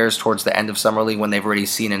these players towards the end of Summer League when they've already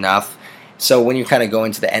seen enough. So when you kind of go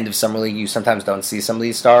into the end of Summer League, you sometimes don't see some of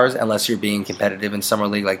these stars unless you're being competitive in Summer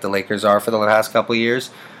League like the Lakers are for the past couple of years.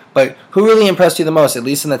 But who really impressed you the most, at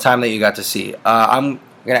least in the time that you got to see? I'm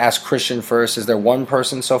going to ask Christian first. Is there one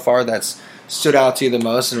person so far that's stood out to you the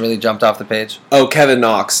most and really jumped off the page? Oh, Kevin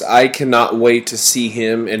Knox. I cannot wait to see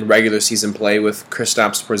him in regular season play with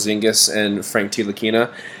Kristaps Porzingis and Frank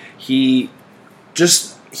Ntilikina. He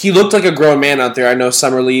looked like a grown man out there. I know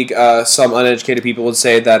Summer League, some uneducated people would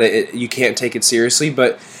say that you can't take it seriously,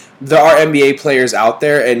 but there are NBA players out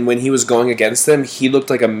there, and when he was going against them, he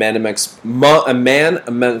looked like a man amongst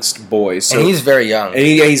boys. So, and he's very young. And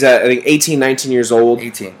he's I think 18, 19 years old.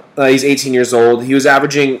 18. He's 18 years old. He was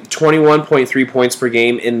averaging 21.3 points per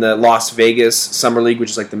game in the Las Vegas Summer League,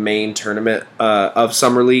 which is like the main tournament of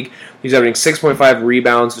Summer League. He was averaging 6.5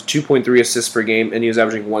 rebounds, 2.3 assists per game, and he was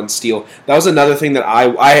averaging 1 steal. That was another thing that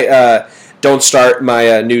I don't start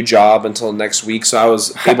my new job until next week, so I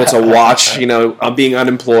was able to watch, I'm being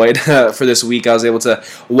unemployed for this week. I was able to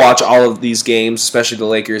watch all of these games, especially the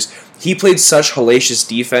Lakers. He played such hellacious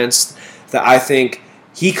defense that I think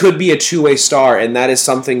he could be a two-way star, and that is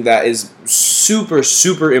something that is super,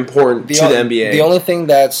 super important to the NBA. The only thing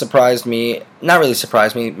that surprised me, not really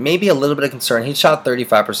surprised me, maybe a little bit of concern, he shot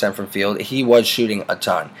 35% from field. He was shooting a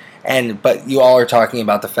ton. But you all are talking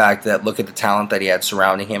about the fact that look at the talent that he had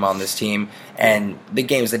surrounding him on this team and the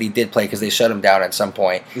games that he did play because they shut him down at some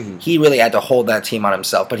point. Mm-hmm. He really had to hold that team on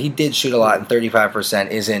himself. But he did shoot a lot, and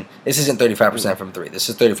 35% isn't 35% from three. This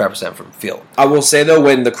is 35% from field. I will say, though,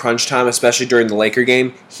 when the crunch time, especially during the Laker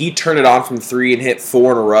game, he turned it on from three and hit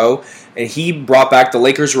 4 in a row. And he brought back, the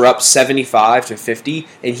Lakers were up 75-50,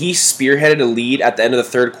 and he spearheaded a lead at the end of the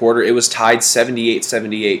third quarter. It was tied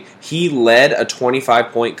 78-78. He led a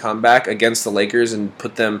 25-point comeback against the Lakers and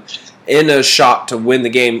put them in a shot to win the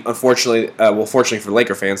game. Unfortunately, fortunately for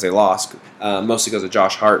Laker fans, they lost, mostly because of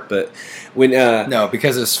Josh Hart. But when no,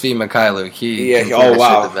 because of Svi Mykhailiuk.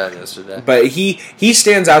 Wow. The bed yesterday. But he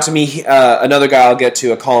stands out to me. Another guy I'll get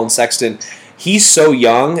to, Colin Sexton. He's so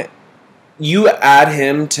young. You add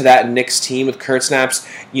him to that Knicks team with Kurt Snaps.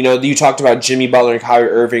 You talked about Jimmy Butler and Kyrie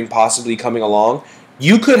Irving possibly coming along.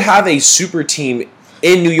 You could have a super team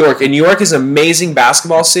in New York. And New York is an amazing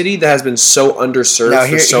basketball city that has been so underserved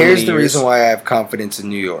for so many years. Here's the reason why I have confidence in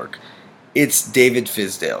New York. It's David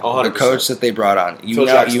Fizdale, 100%. The coach that they brought on. You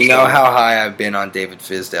know how high I've been on David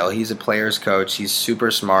Fizdale. He's a player's coach. He's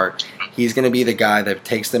super smart. He's going to be the guy that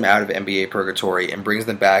takes them out of NBA purgatory and brings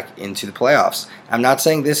them back into the playoffs. I'm not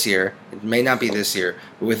saying this year. It may not be this year.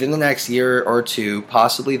 But within the next year or two,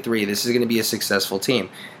 possibly 3, this is going to be a successful team.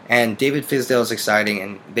 And David Fizdale is exciting,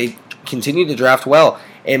 and they continue to draft well.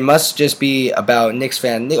 It must just be about Knicks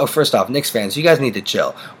fans. First off, Knicks fans, you guys need to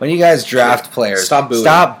chill. When you guys draft players,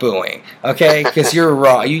 stop booing, okay? Because you're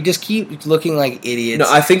wrong. You just keep looking like idiots. No,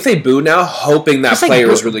 I think they boo now, hoping that player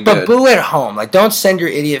is really good. But boo at home. Don't send your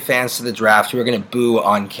idiot fans to the draft who are going to boo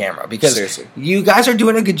on camera. Because seriously, you guys are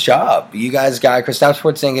doing a good job. You guys got Kristaps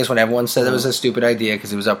Porzingis when everyone said it was a stupid idea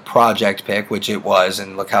because it was a project pick, which it was,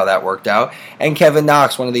 and look how that worked out. And Kevin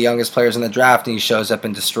Knox, one of the youngest players in the draft, and he shows up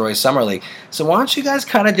and destroys Summer League. So why don't you guys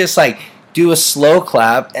kind of just do a slow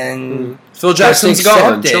clap and Phil Jackson's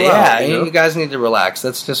gone. Chill out, you guys need to relax.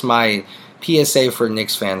 That's just my PSA for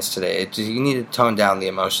Knicks fans today. You need to tone down the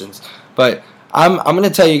emotions. But I'm going to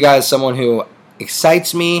tell you guys someone who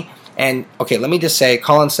excites me. And okay, let me just say,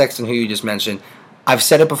 Colin Sexton, who you just mentioned, I've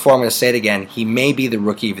said it before, I'm going to say it again. He may be the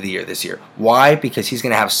Rookie of the Year this year. Why? Because he's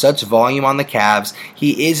going to have such volume on the Cavs.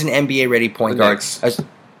 He is an NBA-ready point guard.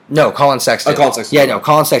 No, Colin Sexton. Colin Sexton. Yeah, no,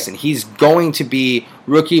 Colin Sexton. He's going to be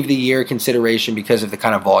Rookie of the Year consideration because of the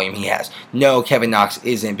kind of volume he has. No, Kevin Knox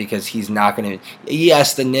isn't because he's not going to.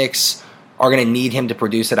 Yes, the Knicks are going to need him to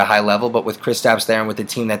produce at a high level, but with Kristaps there and with the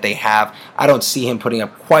team that they have, I don't see him putting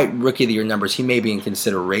up quite Rookie of the Year numbers. He may be in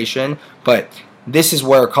consideration, but this is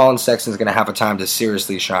where Colin Sexton is going to have a time to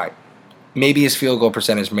seriously shine. Maybe his field goal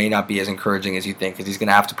percentage may not be as encouraging as you think because he's going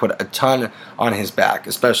to have to put a ton on his back,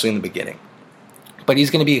 especially in the beginning. But he's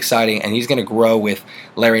going to be exciting, and he's going to grow with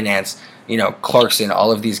Larry Nance, Clarkson,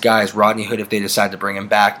 all of these guys, Rodney Hood if they decide to bring him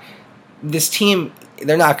back. This team,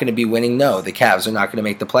 they're not going to be winning. No, the Cavs are not going to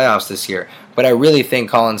make the playoffs this year. But I really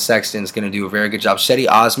think Colin Sexton's going to do a very good job. Cedi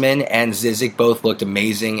Osman and Zizic both looked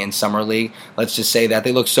amazing in Summer League. Let's just say that.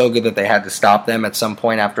 They looked so good that they had to stop them at some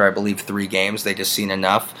point after, I believe, 3 games. They just seen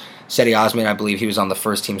enough. Cedi Osman, I believe he was on the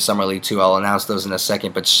first team Summer League too. I'll announce those in a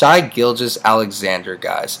second. But Shai Gilgeous-Alexander,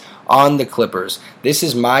 guys, on the Clippers. This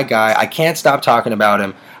is my guy. I can't stop talking about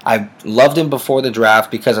him. I loved him before the draft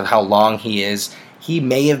because of how long he is. He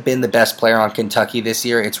may have been the best player on Kentucky this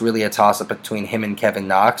year. It's really a toss-up between him and Kevin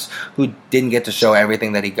Knox, who didn't get to show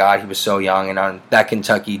everything that he got. He was so young, and on that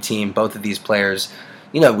Kentucky team, both of these players,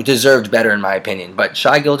 deserved better in my opinion. But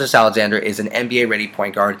Shai Gilgeous-Alexander is an NBA-ready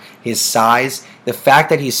point guard. His size, the fact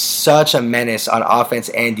that he's such a menace on offense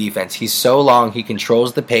and defense. He's so long, he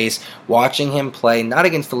controls the pace. Watching him play, not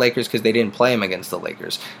against the Lakers because they didn't play him against the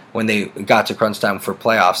Lakers when they got to crunch time for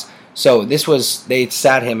playoffs. So they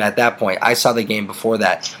sat him at that point. I saw the game before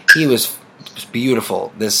that. He was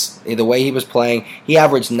beautiful. The way he was playing, he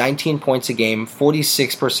averaged 19 points a game,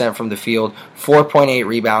 46% from the field, 4.8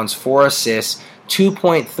 rebounds, 4 assists,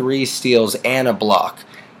 2.3 steals, and a block.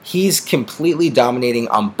 He's completely dominating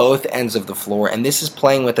on both ends of the floor, and this is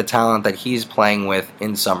playing with the talent that he's playing with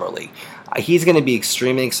in Summer League. He's going to be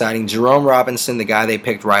extremely exciting. Jerome Robinson, the guy they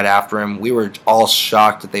picked right after him, we were all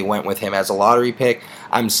shocked that they went with him as a lottery pick.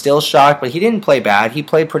 I'm still shocked, but he didn't play bad. He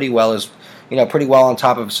played pretty well on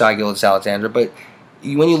top of Shai Gilgeous-Alexander. But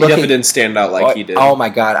when you look, he definitely didn't stand out like he did. Oh my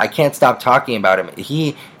God, I can't stop talking about him.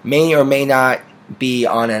 He may or may not be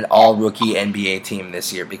on an all-rookie NBA team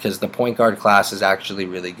this year because the point guard class is actually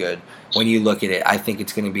really good. When you look at it, I think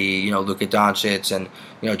it's going to be, Luka Doncic and,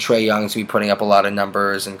 Trae Young's going to be putting up a lot of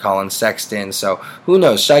numbers and Colin Sexton. So who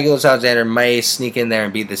knows? Shai Gilgeous-Alexander may sneak in there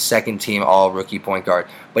and be the second-team all-rookie point guard.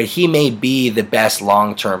 But he may be the best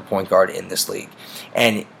long-term point guard in this league.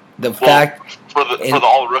 And the fact... For the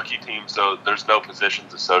all-rookie team, so there's no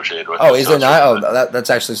positions associated with it. Oh, is there not? Oh, that's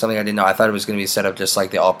actually something I didn't know. I thought it was going to be set up just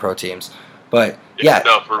like the all-pro teams. But yeah,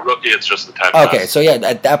 no, for rookie it's just the 10. Okay, so yeah,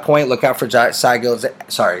 at that point, look out for Shai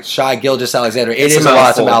Gilgeous-Alexander. It is a lot,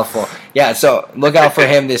 it's a mouthful. Yeah, so look out for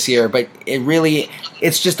him this year. But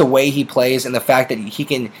it's just the way he plays and the fact that he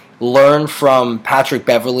can learn from Patrick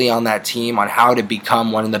Beverley on that team on how to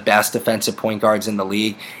become one of the best defensive point guards in the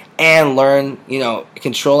league. And learn,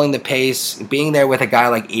 controlling the pace, being there with a guy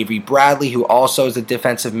like Avery Bradley, who also is a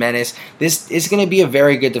defensive menace. This is going to be a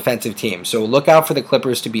very good defensive team. So look out for the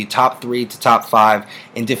Clippers to be top 3 to top 5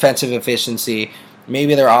 in defensive efficiency.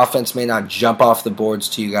 Maybe their offense may not jump off the boards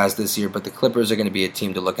to you guys this year, but the Clippers are going to be a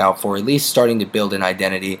team to look out for, at least starting to build an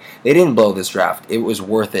identity. They didn't blow this draft. It was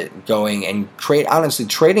worth it going and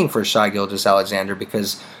trading for Shai Gilgeous-Alexander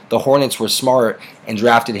because the Hornets were smart and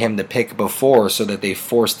drafted him the pick before so that they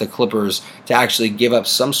forced the Clippers to actually give up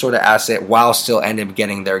some sort of asset while still end up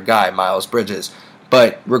getting their guy, Miles Bridges.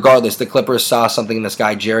 But regardless, the Clippers saw something in this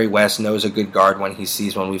guy. Jerry West knows a good guard when he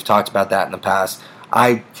sees one. We've talked about that in the past.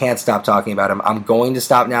 I can't stop talking about him. I'm going to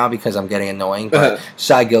stop now because I'm getting annoying. But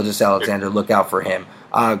Shai Gilgeous-Alexander, look out for him.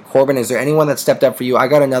 Corbin, is there anyone that stepped up for you? I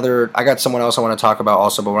got someone else I want to talk about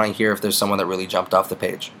also, but I want to hear if there's someone that really jumped off the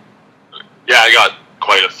page. Yeah, I got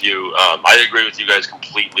quite a few. I agree with you guys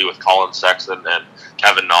completely with Colin Sexton and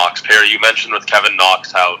Kevin Knox. Perry, you mentioned with Kevin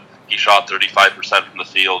Knox how he shot 35% from the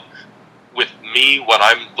field. With me, what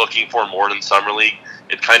I'm looking for more than Summer League,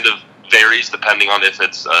 it kind of varies depending on if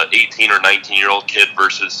it's an 18 or 19-year-old kid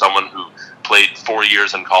versus someone who played 4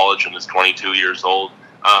 years in college and is 22 years old.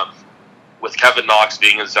 With Kevin Knox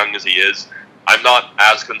being as young as he is, I'm not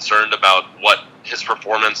as concerned about what his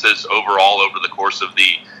performance is overall over the course of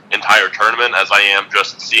the entire tournament as I am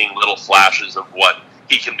just seeing little flashes of what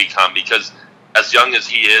he can become. Because as young as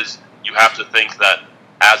he is, you have to think that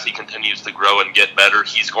as he continues to grow and get better,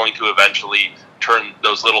 he's going to eventually turn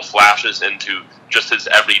those little flashes into just his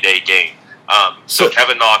everyday game. So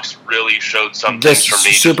Kevin Knox really showed some things for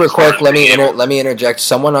me. Super quick, let me interject.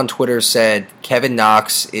 Someone on Twitter said Kevin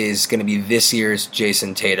Knox is going to be this year's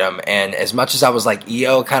Jason Tatum, and as much as I was like,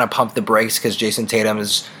 kind of pump the brakes because Jason Tatum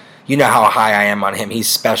is, you know how high I am on him. He's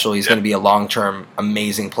special. He's going to be a long-term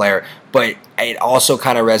amazing player. but it also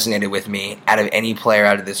kind of resonated with me out of any player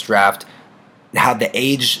out of this draft. How the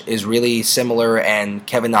age is really similar, and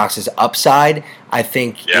Kevin Knox's upside, I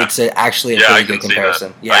think it's actually a pretty good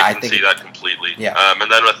comparison. I can see that completely. Yeah. And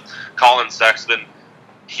then with Colin Sexton,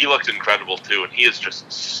 he looked incredible too, and he is just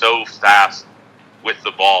so fast with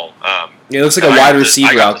the ball. He looks like a wide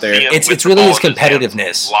receiver out there. It's really his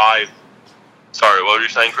competitiveness. Live. Sorry, what were you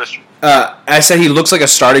saying, Christian? I said he looks like a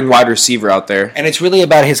starting wide receiver out there. And it's really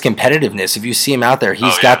about his competitiveness. If you see him out there,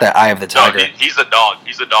 he's got that eye of the tiger. No, he's a dog.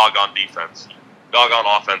 He's a dog on defense. Dog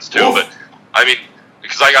on offense, too. Oof. But, I mean,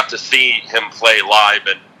 because I got to see him play live,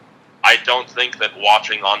 and I don't think that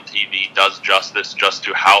watching on TV does justice just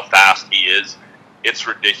to how fast he is. It's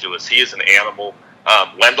ridiculous. He is an animal.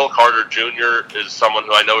 Wendell Carter Jr. is someone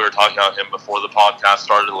who I know we were talking about him before the podcast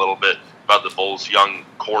started a little bit about the Bulls' young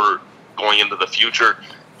core going into the future.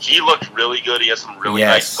 He looked really good. He has some really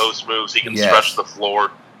nice post moves. He can stretch the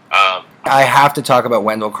floor. I have to talk about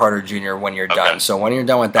Wendell Carter Jr. when you're done. So when you're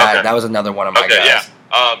done with that, that was another one of my guys.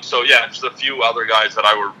 Yeah. Just a few other guys that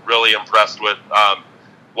I were really impressed with.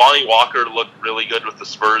 Lonnie Walker looked really good with the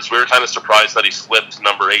Spurs. We were kind of surprised that he slipped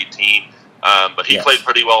number 18, but he played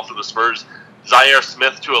pretty well for the Spurs. Zaire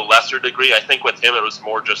Smith, to a lesser degree, I think with him it was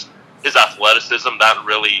more just his athleticism that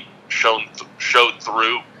really showed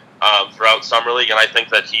through throughout Summer League, and I think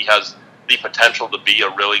that he has the potential to be a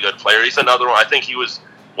really good player. He's another one. I think he was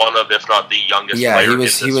one of, if not the youngest player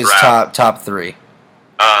he was top 3.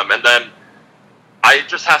 And then I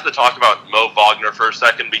just have to talk about Mo Wagner for a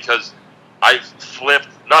second, because I've flipped,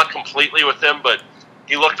 not completely with him, but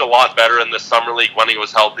he looked a lot better in the Summer League when he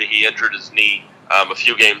was healthy. He injured his knee a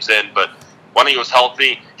few games in, but when he was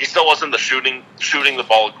healthy, he still wasn't shooting the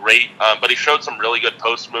ball great, but he showed some really good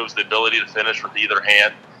post moves, the ability to finish with either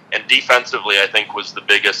hand, and defensively I think was the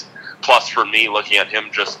biggest plus for me, looking at him,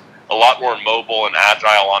 just a lot more mobile and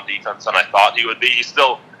agile on defense than I thought he would be. He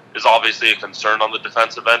still is obviously a concern on the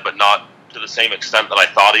defensive end, but not to the same extent that I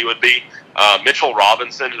thought he would be. Mitchell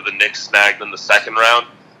Robinson, who the Knicks snagged in the second round,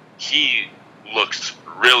 he looks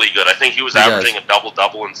really good. I think he was averaging a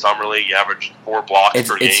double-double in Summer League. He averaged 4 blocks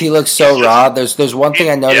per game. He looks so raw. There's one thing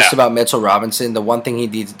I noticed about Mitchell Robinson. The one thing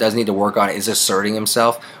he does need to work on is asserting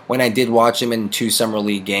himself. When I did watch him in 2 Summer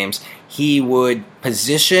League games, he would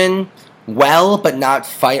position well, but not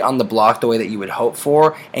fight on the block the way that you would hope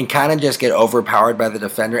for, and kind of just get overpowered by the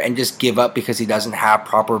defender and just give up because he doesn't have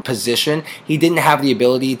proper position. He didn't have the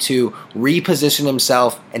ability to reposition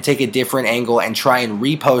himself and take a different angle and try and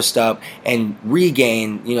repost up and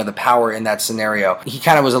regain, the power in that scenario. He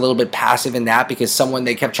kind of was a little bit passive in that because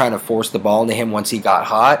they kept trying to force the ball into him once he got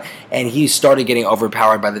hot, and he started getting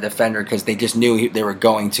overpowered by the defender because they just knew they were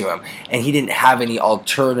going to him, and he didn't have any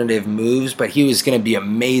alternative moves, but he was going to be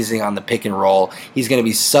amazing on the pick and roll. He's going to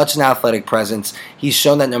be such an athletic presence. He's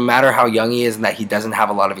shown that no matter how young he is and that he doesn't have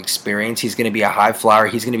a lot of experience, he's going to be a high flyer.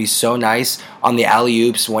 He's going to be so nice on the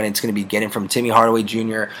alley-oops when it's going to be getting from Timmy Hardaway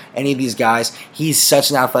Jr., any of these guys. He's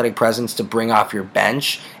such an athletic presence to bring off your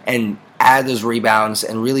bench and add those rebounds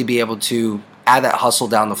and really be able to add that hustle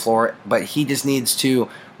down the floor. But he just needs to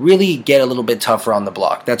really get a little bit tougher on the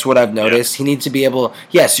block. That's what I've noticed. He needs to be able,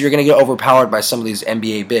 yes, you're going to get overpowered by some of these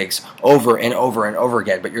NBA bigs over and over and over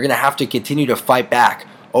again, but you're going to have to continue to fight back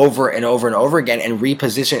over and over and over again and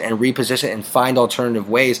reposition and find alternative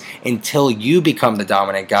ways until you become the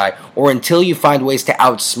dominant guy, or until you find ways to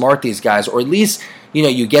outsmart these guys, or at least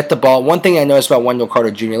you get the ball. One thing I noticed about Wendell Carter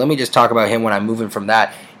Jr., let me just talk about him when I'm moving from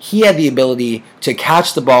that. He had the ability to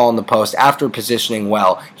catch the ball in the post after positioning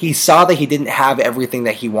well. He saw that he didn't have everything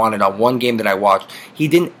that he wanted on one game that I watched.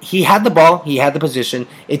 He had the ball, he had the position,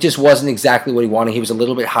 it just wasn't exactly what he wanted. He was a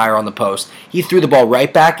little bit higher on the post. He threw the ball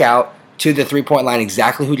right back out to the three-point line,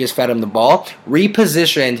 exactly who just fed him the ball,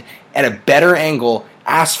 repositioned at a better angle,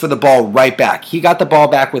 asked for the ball right back. He got the ball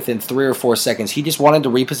back within 3 or 4 seconds. He just wanted to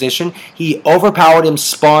reposition. He overpowered him,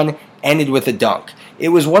 spun, ended with a dunk. It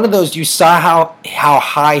was one of those, you saw how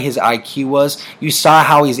high his IQ was. You saw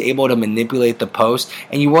how he's able to manipulate the post,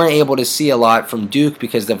 and you weren't able to see a lot from Duke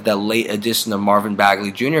because of the late addition of Marvin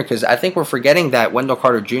Bagley Jr., because I think we're forgetting that Wendell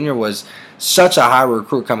Carter Jr. was such a high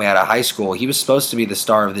recruit coming out of high school. He was supposed to be the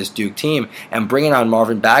star of this Duke team, and bringing on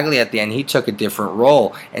Marvin Bagley at the end, he took a different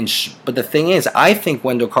role. But the thing is, I think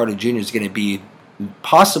Wendell Carter Jr. is going to be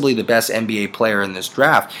possibly the best NBA player in this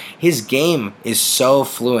draft. His game is so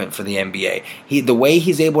fluent for the NBA. The way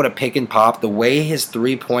he's able to pick and pop, the way his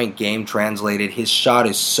 3-point game translated, his shot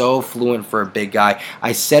is so fluent for a big guy.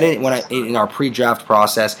 I said it in our pre-draft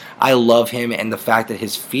process. I love him and the fact that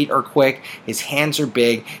his feet are quick, his hands are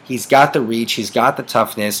big, he's got the reach, he's got the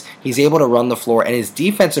toughness, he's able to run the floor, and his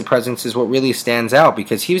defensive presence is what really stands out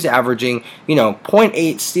because he was averaging,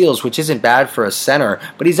 0.8 steals, which isn't bad for a center,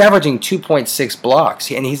 but he's averaging 2.6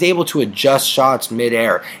 blocks, and he's able to adjust shots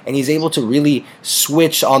midair, and he's able to really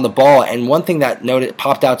switch on the ball. And one thing that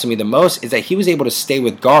popped out to me the most is that he was able to stay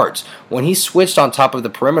with guards. When he switched on top of the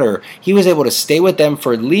perimeter, he was able to stay with them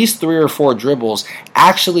for at least 3 or 4 dribbles,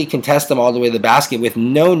 actually contest them all the way to the basket with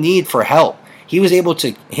no need for help. He was able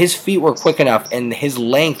to, his feet were quick enough and his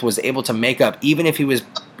length was able to make up even if he was,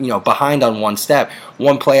 behind on one step.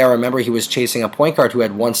 One play I remember he was chasing a point guard who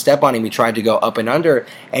had one step on him. He tried to go up and under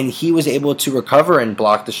and he was able to recover and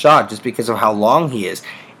block the shot just because of how long he is.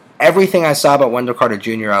 Everything I saw about Wendell Carter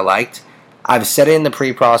Jr. I liked. I've said it in the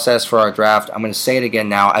pre-process for our draft. I'm going to say it again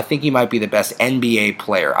now. I think he might be the best NBA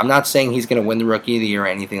player. I'm not saying he's going to win the Rookie of the Year or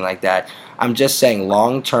anything like that. I'm just saying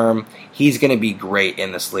long-term, he's going to be great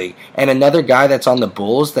in this league. And another guy that's on the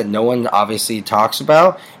Bulls that no one obviously talks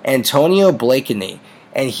about, Antonio Blakeney.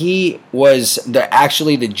 And he was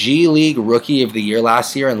actually the G League Rookie of the Year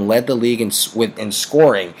last year and led the league in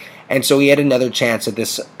scoring. And so he had another chance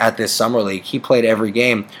at this summer league. He played every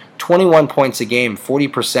game, 21 points a game,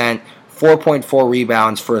 40%, 4.4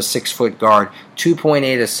 rebounds for a 6-foot guard,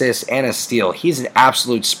 2.8 assists, and a steal. He's an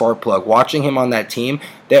absolute spark plug. Watching him on that team,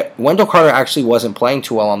 Wendell Carter actually wasn't playing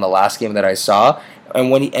too well on the last game that I saw,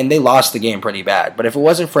 and they lost the game pretty bad. But if it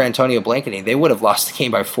wasn't for Antonio Blakeney, they would have lost the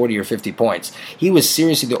game by 40 or 50 points. He was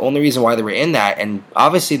seriously the only reason why they were in that, and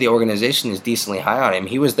obviously the organization is decently high on him.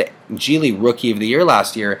 He was the G League Rookie of the Year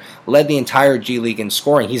last year, led the entire G League in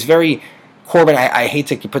scoring. He's very... Corbin, I hate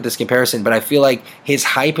to put this comparison, but I feel like his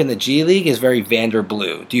hype in the G League is very Vander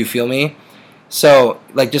Blue. Do you feel me? So,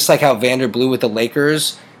 just like how Vander Blue with the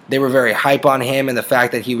Lakers, they were very hype on him and the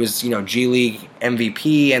fact that he was, G League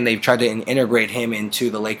MVP, and they've tried to integrate him into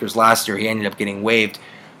the Lakers last year. He ended up getting waived.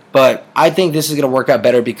 But I think this is going to work out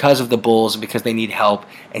better because of the Bulls and because they need help.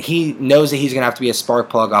 And he knows that he's going to have to be a spark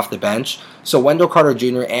plug off the bench. So Wendell Carter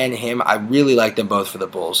Jr. and him, I really like them both for the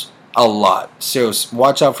Bulls. A lot. So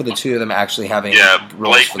watch out for the two of them actually having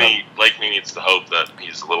roles for them. Blakeney needs to hope that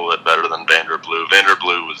he's a little bit better than Vander Blue. Vander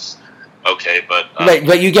Blue was okay, but...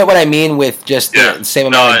 but you get what I mean with just the same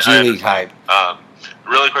amount of G League hype.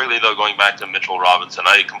 Really quickly, though, going back to Mitchell Robinson,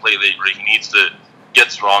 I completely agree. He needs to get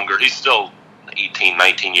stronger. He's still 18,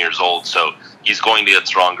 19 years old, so he's going to get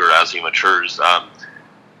stronger as he matures.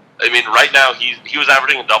 Right now, he was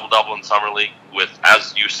averaging a double-double in Summer League with,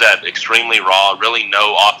 as you said, extremely raw, really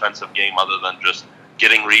no offensive game other than just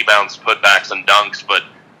getting rebounds, putbacks, and dunks. But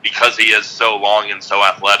because he is so long and so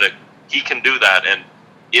athletic, he can do that. And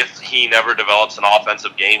if he never develops an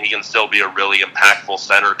offensive game, he can still be a really impactful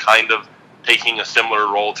center, kind of taking a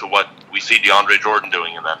similar role to what we see DeAndre Jordan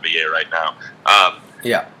doing in the NBA right now.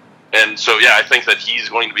 And so, I think that he's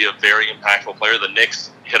going to be a very impactful player. The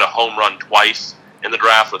Knicks hit a home run twice in the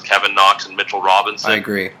draft with Kevin Knox and Mitchell Robinson. I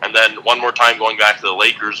agree. And then one more time going back to the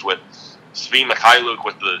Lakers with Svi Mikhailuk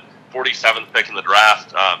with the 47th pick in the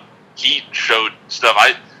draft. He showed stuff.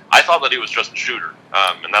 I thought that he was just a shooter,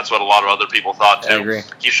 and that's what a lot of other people thought too. I agree.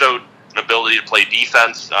 He showed an ability to play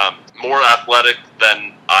defense, more athletic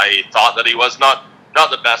than I thought that he was. Not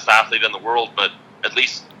the best athlete in the world, but at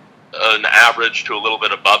least an average to a little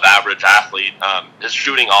bit above average athlete. His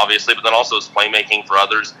shooting, obviously, but then also his playmaking for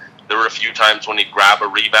others. There were a few times when he'd grab a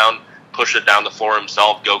rebound, push it down the floor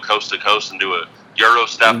himself, go coast to coast, and do a Euro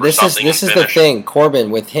step or something. This is the thing, Corbin.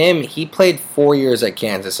 With him, he played 4 years at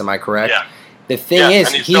Kansas. Am I correct? Yeah. The thing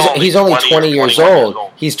is, he's only 20 years old.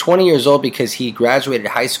 He's 20 years old because he graduated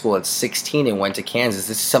high school at 16 and went to Kansas.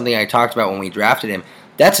 This is something I talked about when we drafted him.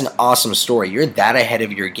 That's an awesome story. You're that ahead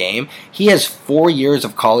of your game. He has 4 years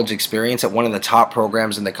of college experience at one of the top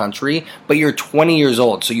programs in the country, but you're 20 years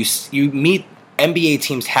old. So you meet NBA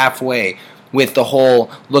teams halfway with the whole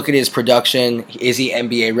look at his production, is he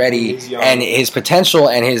NBA ready, and his potential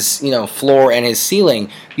and his floor and his ceiling.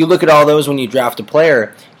 You look at all those when you draft a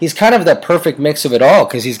player. He's kind of the perfect mix of it all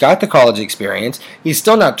because he's got the college experience. He's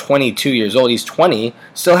still not 22 years old. He's 20,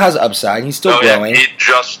 still has upside. He's still growing. He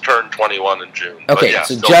just turned 21 in June. Okay,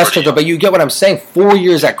 so just turned, but you get what I'm saying. 4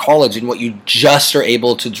 years at college and what you just are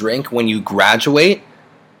able to drink when you graduate.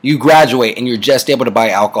 You graduate and you're just able to buy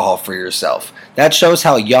alcohol for yourself. That shows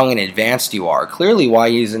how young and advanced you are. Clearly why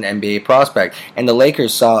he's an NBA prospect. And the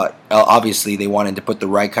Lakers saw, obviously they wanted to put the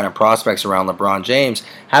right kind of prospects around LeBron James,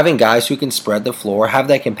 having guys who can spread the floor, have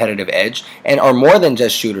that competitive edge, and are more than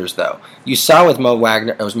just shooters though. You saw with Mo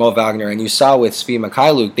Wagner, and you saw with Svi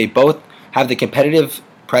Mikhailuk, they both have the competitive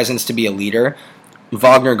presence to be a leader.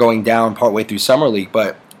 Wagner going down partway through Summer League,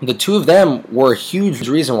 but the two of them were a huge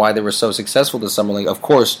reason why they were so successful this Summer League. Of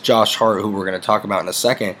course, Josh Hart, who we're going to talk about in a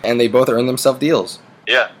second, and they both earned themselves deals.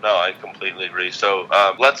 Yeah, no, I completely agree. So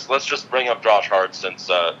let's just bring up Josh Hart since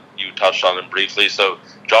you touched on him briefly. So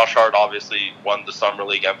Josh Hart obviously won the Summer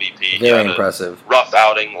League MVP. Very impressive. Rough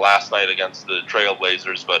outing last night against the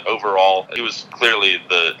Trailblazers, but overall he was clearly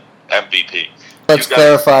the MVP. Let's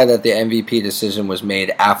clarify that the MVP decision was made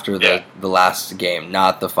after the last game,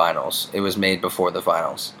 not the finals. It was made before the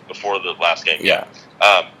finals. Before the last game, yeah.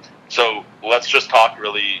 So let's just talk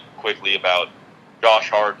really quickly about Josh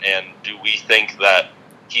Hart, and do we think that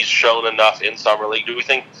he's shown enough in Summer League? Do we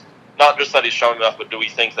think, not just that he's shown enough, but do we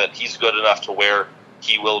think that he's good enough to where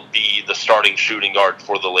he will be the starting shooting guard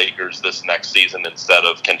for the Lakers this next season instead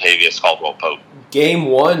of Kentavious Caldwell-Pope? Game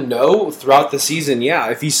 1, no. Throughout the season, yeah.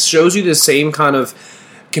 If he shows you the same kind of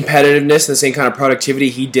competitiveness and the same kind of productivity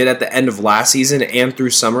he did at the end of last season and through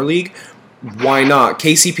Summer League, why not?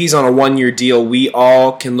 KCP's on a 1-year deal. We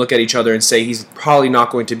all can look at each other and say he's probably not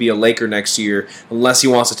going to be a Laker next year unless he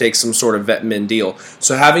wants to take some sort of vet min deal.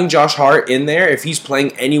 So having Josh Hart in there, if he's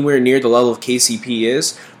playing anywhere near the level of KCP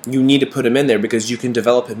is, you need to put him in there because you can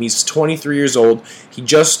develop him. He's 23 years old. He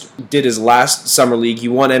just did his last Summer League. He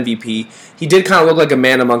won MVP. He did kind of look like a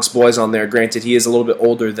man amongst boys on there. Granted, he is a little bit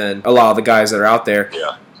older than a lot of the guys that are out there.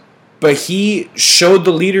 Yeah. But he showed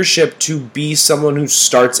the leadership to be someone who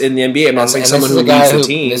starts in the NBA. I'm not saying someone who leads the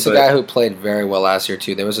team. This is a guy who played very well last year,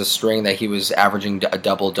 too. There was a string that he was averaging a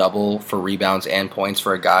double-double for rebounds and points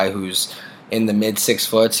for a guy who's in the mid 6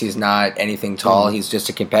 foot. He's not anything tall. He's just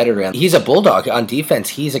a competitor. And he's a bulldog on defense.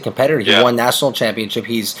 He's a competitor. He won national championship.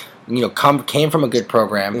 He's came from a good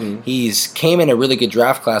program. He's came in a really good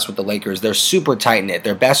draft class with the Lakers. They're super tight knit.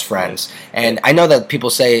 They're best friends. And I know that people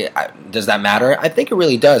say, does that matter? I think it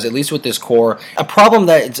really does. At least with this core,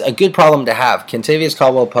 it's a good problem to have. Kentavious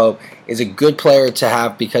Caldwell-Pope is a good player to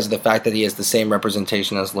have because of the fact that he has the same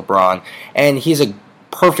representation as LeBron, and he's a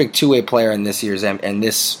perfect two-way player in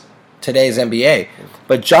today's NBA.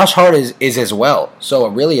 But Josh Hart is as well. So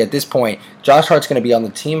really at this point, Josh Hart's going to be on the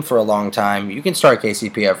team for a long time. You can start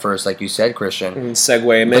KCP at first, like you said, Christian.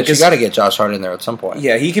 Segue, but you got to get Josh Hart in there at some point.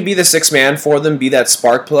 Yeah, he could be the sixth man for them, be that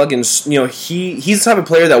spark plug, and he's the type of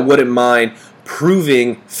player that wouldn't mind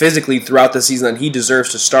proving physically throughout the season that he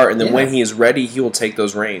deserves to start, and then when he is ready, he will take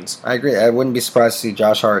those reins. I agree. I wouldn't be surprised to see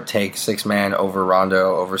Josh Hart take six man over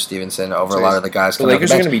Rondo, over Stevenson, over a lot of the guys. The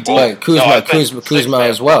Lakers are going to be deep. Kuzma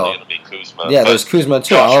as well. Yeah, there's Kuzma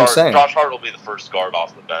too. All I'm saying, Josh Hart will be the first guard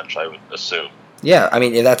off the bench, I would assume. Yeah, I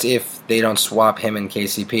mean that's if they don't swap him and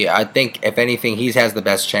KCP. I think if anything, he has the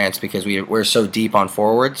best chance because we're so deep on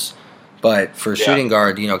forwards. But for shooting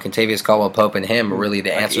guard, Kentavious Caldwell-Pope and him are really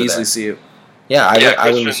the answer. I can easily see it. Yeah, I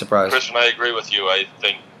wouldn't be surprised. Christian, I agree with you. I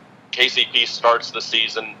think KCP starts the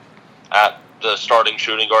season at the starting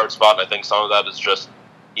shooting guard spot. I think some of that is just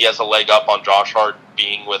he has a leg up on Josh Hart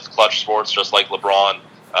being with Clutch Sports, just like LeBron.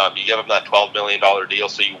 You give him that $12 million deal,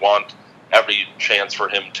 so you want every chance for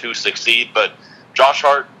him to succeed. But Josh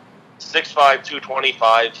Hart, 6'5",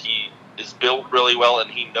 225, he is built really well, and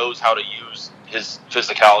he knows how to use his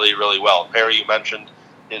physicality really well. Perry, you mentioned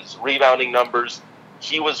his rebounding numbers.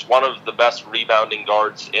 He was one of the best rebounding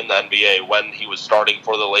guards in the NBA when he was starting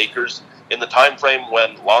for the Lakers. In the time frame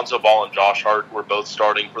when Lonzo Ball and Josh Hart were both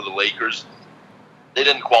starting for the Lakers, they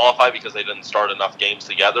didn't qualify because they didn't start enough games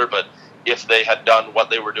together, but if they had done what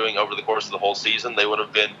they were doing over the course of the whole season, they would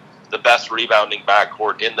have been the best rebounding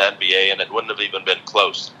backcourt in the NBA, and it wouldn't have even been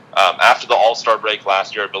close. After the All-Star break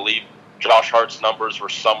last year, I believe Josh Hart's numbers were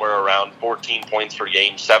somewhere around 14 points per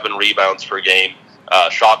game, 7 rebounds per game,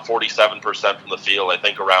 shot 47% from the field, I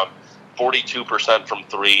think around 42% from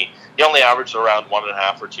three. He only averaged around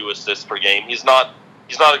 1.5 or 2 assists per game. He's not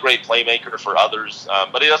a great playmaker for others,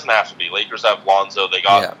 but he doesn't have to be. Lakers have Lonzo, they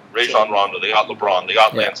got Rajon Rondo, they got LeBron, they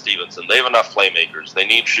got Lance Stevenson. They have enough playmakers. They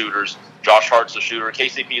need shooters. Josh Hart's a shooter.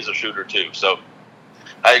 KCP is a shooter too. So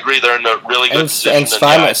I agree they're in a really good position. And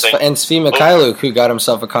Svi Mikhailuk, who got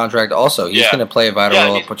himself a contract also. He's going to play a vital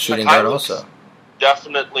role at shooting guard also.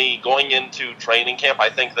 Definitely going into training camp,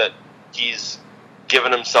 I think that he's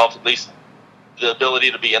given himself at least the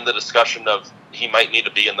ability to be in the discussion of he might need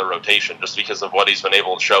to be in the rotation just because of what he's been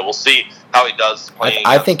able to show. We'll see how he does playing.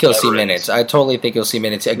 I think he'll see minutes. I totally think he'll see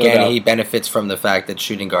minutes. Again, No doubt. he benefits from the fact that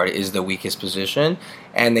shooting guard is the weakest position,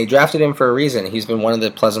 and they drafted him for a reason. He's been one of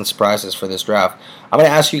the pleasant surprises for this draft. I'm going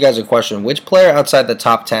to ask you guys a question. Which player outside the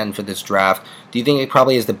top 10 for this draft do you think it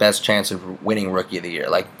probably has the best chance of winning Rookie of the Year?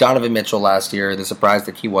 Like Donovan Mitchell last year, the surprise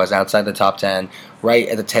that he was outside the top 10, right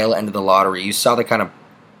at the tail end of the lottery. You saw the kind of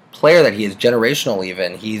player that he is, generational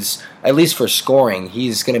even. He's, at least for scoring,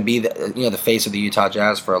 he's going to be the face of the Utah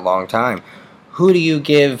Jazz for a long time. Who do you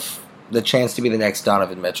give the chance to be the next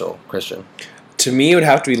Donovan Mitchell, Christian? To me, it would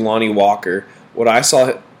have to be Lonnie Walker. What I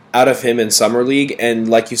saw out of him in Summer League, and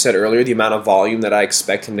like you said earlier, the amount of volume that I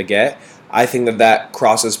expect him to get, I think that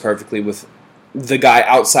crosses perfectly with the guy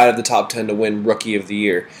outside of the top 10 to win Rookie of the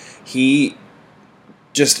Year. He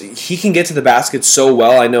can get to the basket so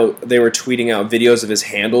well. I know they were tweeting out videos of his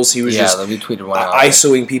handles. He was we tweeted one out.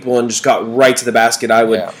 ISOing people and just got right to the basket. I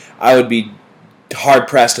would be hard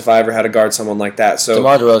pressed if I ever had to guard someone like that. So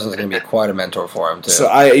DeMar DeRozan is going to be quite a mentor for him too. So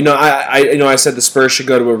I said the Spurs should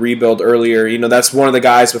go to a rebuild earlier. That's one of the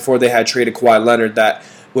guys before they had traded Kawhi Leonard that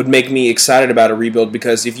would make me excited about a rebuild,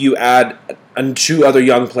 because if you add 2 other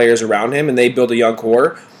young players around him and they build a young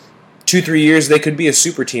core, 2-3 years they could be a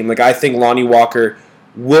super team. Like, I think Lonnie Walker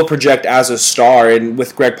will project as a star, and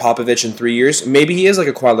with Greg Popovich in 3 years, maybe he is like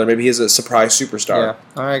a Kawhi Leonard. Maybe he is a surprise superstar.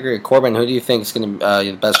 Yeah, I agree. Corbin, who do you think is going to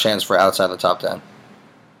be the best chance for outside the top 10?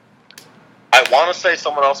 I want to say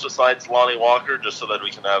someone else besides Lonnie Walker, just so that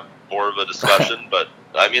we can have more of a discussion. But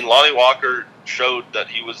I mean, Lonnie Walker showed that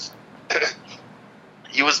he was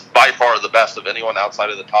he was by far the best of anyone outside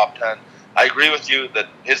of the top 10. I agree with you that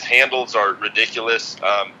his handles are ridiculous.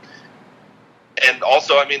 And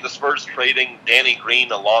also, I mean, the Spurs trading Danny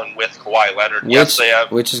Green along with Kawhi Leonard. Yes, they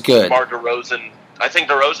have, which is good. DeMar DeRozan. I think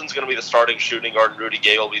DeRozan's going to be the starting shooting guard, and Rudy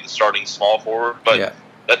Gay will be the starting small forward. But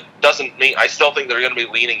that doesn't mean, I still think they're going to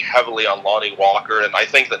be leaning heavily on Lonnie Walker, and I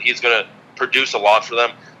think that he's going to produce a lot for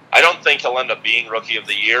them. I don't think he'll end up being Rookie of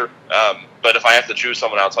the Year, but if I have to choose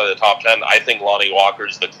someone outside the top 10, I think Lonnie Walker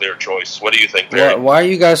is the clear choice. What do you think, Barry? Why are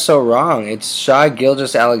you guys so wrong? It's Shai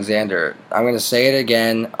Gilgeous-Alexander. I'm going to say it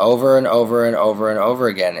again over and over and over and over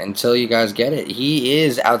again until you guys get it. He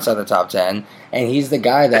is outside the top 10, and he's the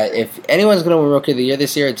guy that if anyone's going to win Rookie of the Year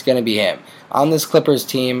this year, it's going to be him. On this Clippers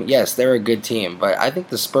team, yes, they're a good team, but I think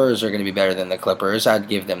the Spurs are going to be better than the Clippers. I'd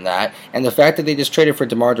give them that. And the fact that they just traded for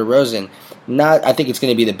DeMar DeRozan, I think it's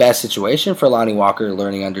going to be the best situation for Lonnie Walker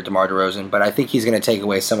learning under DeMar DeRozan, but I think he's going to take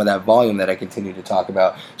away some of that volume that I continue to talk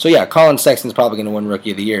about. So yeah, Colin Sexton's probably going to win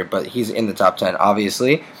Rookie of the Year, but he's in the top 10,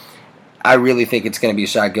 obviously. I really think it's going to be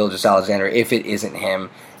Shai Gilgeous-Alexander if it isn't him.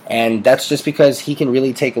 And that's just because he can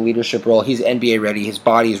really take a leadership role. He's NBA ready. His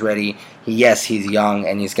body's ready. He's young,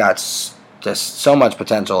 and he's got just so much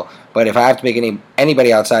potential. But if I have to make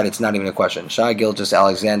anybody outside, it's not even a question. Shai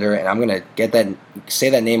Gilgeous-Alexander, and I'm going to say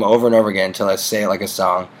that name over and over again until I say it like a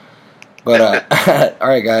song. But, all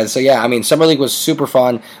right, guys. So, yeah, I mean, Summer League was super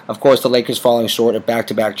fun. Of course, the Lakers falling short of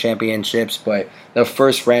back-to-back championships, but the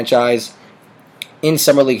first franchise in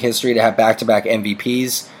Summer League history to have back-to-back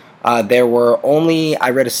MVPs. There were only,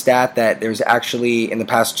 I read a stat that there's actually, in the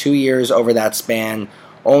past 2 years over that span,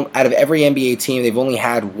 out of every NBA team, they've only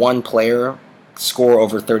had one player score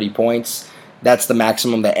over 30 points. That's the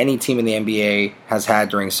maximum that any team in the NBA has had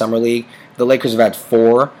during Summer League. The Lakers have had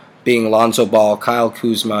 4, being Lonzo Ball, Kyle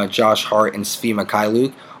Kuzma, Josh Hart, and Svi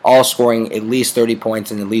Mykhailiuk, all scoring at least 30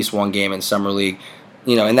 points in at least one game in Summer League.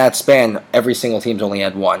 In that span, every single team's only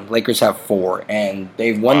had 1. Lakers have 4, and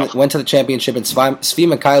they went to the championship. And Svi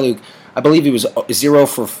Mykhailiuk, I believe he was 0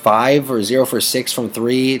 for 5 or 0 for 6 from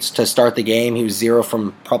 3 to start the game. He was 0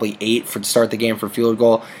 from probably 8 to start the game for field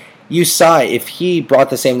goal. You saw if he brought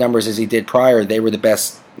the same numbers as he did prior, they were the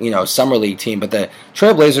best, Summer League team. But the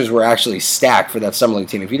Trailblazers were actually stacked for that Summer League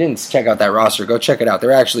team. If you didn't check out that roster, go check it out.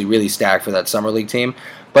 They're actually really stacked for that Summer League team.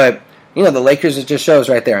 But, the Lakers, it just shows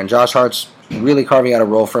right there. And Josh Hart's really carving out a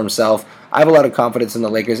role for himself. I have a lot of confidence in the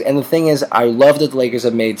Lakers. And the thing is, I love that the Lakers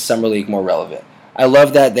have made Summer League more relevant. I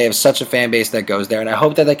love that they have such a fan base that goes there, and I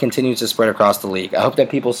hope that continues to spread across the league. I hope that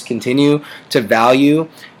people continue to value,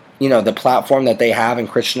 the platform that they have, and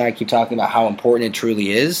Christian and I keep talking about how important it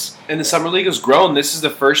truly is. And the Summer League has grown. This is the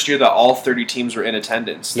first year that all 30 teams were in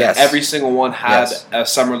attendance. Yes. Every single one had a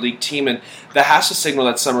Summer League team, and that has to signal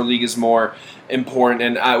that Summer League is more important.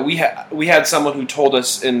 And we had someone who told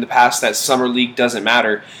us in the past that Summer League doesn't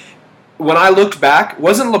matter. when I looked back,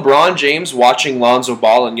 wasn't LeBron James watching Lonzo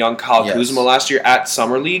Ball and young Kyle Kuzma last year at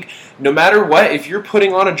Summer League? No matter what, if you're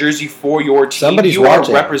putting on a jersey for your team, you are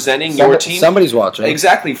representing your team. Somebody's watching.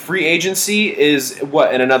 Exactly. Free agency is,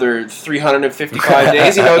 in another 355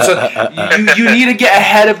 days? So you need to get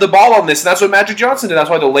ahead of the ball on this, and that's what Magic Johnson did. That's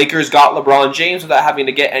why the Lakers got LeBron James without having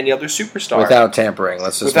to get any other superstar. Without tampering.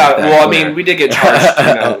 Let's just we did get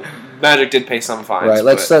charged, Magic did pay some fines. Right,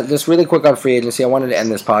 let's just really quick on free agency. I wanted to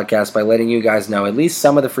end this podcast by letting you guys know at least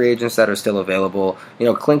some of the free agents that are still available.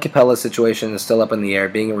 Clint Capella's situation is still up in the air,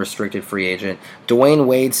 being a restricted free agent. Dwayne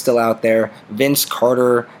Wade's still out there. Vince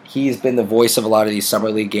Carter, he's been the voice of a lot of these Summer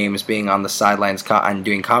League games, being on the sidelines and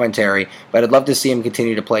doing commentary, but I'd love to see him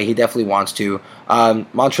continue to play. He definitely wants to.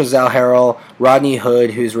 Montrezl Harrell, Rodney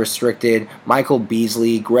Hood, who's restricted, Michael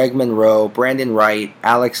Beasley, Greg Monroe, Brandon Wright,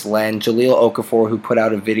 Alex Len, Jahlil Okafor, who put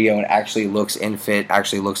out a video and actually looks fit,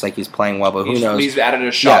 actually looks like he's playing well, but who knows? He's added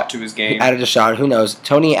a shot to his game. Added a shot, who knows?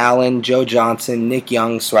 Tony Allen, Joe Johnson, Nick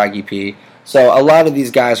Young, Swaggy P. So a lot of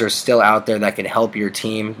these guys are still out there that can help your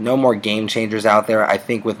team. No more game changers out there. I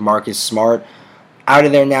think with Marcus Smart out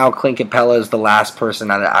of there now, Clint Capella is the last person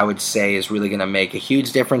that I would say is really going to make a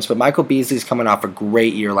huge difference. But Michael Beasley's coming off a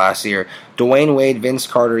great year last year. Dwayne Wade, Vince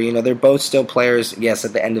Carter, they're both still players, yes,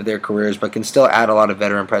 at the end of their careers, but can still add a lot of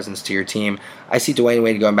veteran presence to your team. I see Dwayne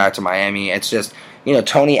Wade going back to Miami. It's just,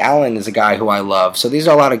 Tony Allen is a guy who I love. So these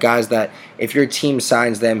are a lot of guys that if your team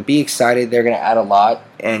signs them, be excited. They're going to add a lot,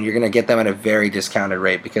 and you're going to get them at a very discounted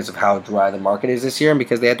rate because of how dry the market is this year and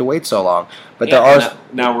because they had to wait so long. But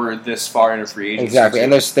now we're this far into free agency. Exactly,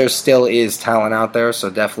 and there still is talent out there, so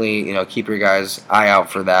definitely keep your guys' eye out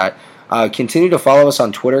for that. Continue to follow us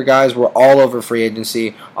on Twitter, guys. We're all over free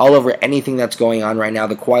agency, all over anything that's going on right now.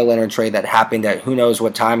 The Kawhi Leonard trade that happened at who knows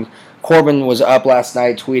what time. Corbin was up last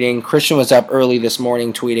night tweeting. Christian was up early this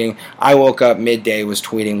morning tweeting. I woke up midday, was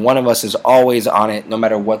tweeting. One of us is always on it, no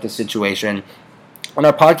matter what the situation. And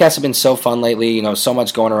our podcasts have been so fun lately. So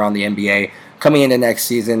much going around the NBA. Coming into next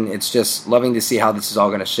season, it's just loving to see how this is all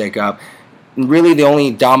going to shake up. Really, the only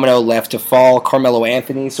domino left to fall, Carmelo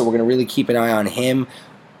Anthony, so we're going to really keep an eye on him.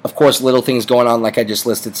 Of course, little things going on, like I just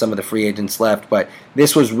listed some of the free agents left, but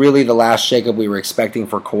this was really the last shakeup we were expecting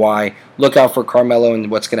for Kawhi. Look out for Carmelo and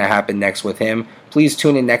what's going to happen next with him. Please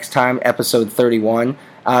tune in next time, episode 31.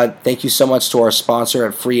 Thank you so much to our sponsor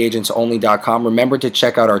at freeagentsonly.com. Remember to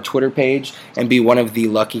check out our Twitter page and be one of the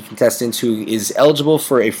lucky contestants who is eligible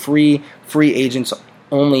for a free agents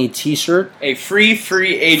only t-shirt. A free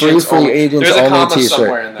agents only. There's a comma t-shirt.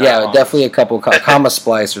 somewhere in there. Yeah, definitely a couple comma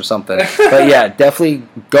splice or something. But yeah, definitely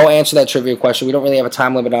go answer that trivia question. We don't really have a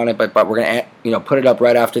time limit on it, but we're gonna put it up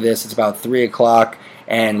right after this. It's about 3:00.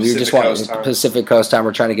 And we just want Pacific Coast time.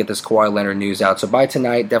 We're trying to get this Kawhi Leonard news out. So by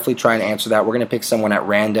tonight, definitely try and answer that. We're going to pick someone at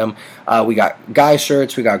random. We got guy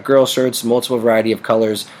shirts, we got girl shirts, multiple variety of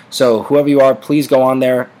colors. So whoever you are, please go on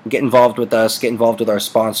there, get involved with us, get involved with our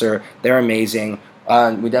sponsor. They're amazing.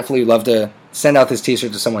 We definitely love to send out this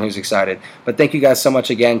t-shirt to someone who's excited. But thank you guys so much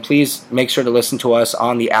again. Please make sure to listen to us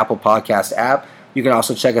on the Apple Podcast app. You can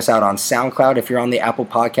also check us out on SoundCloud. If you're on the Apple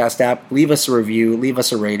Podcast app, leave us a review, leave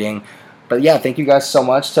us a rating. But yeah, thank you guys so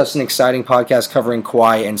much. Such an exciting podcast covering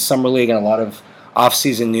Kawhi and Summer League and a lot of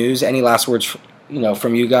off-season news. Any last words,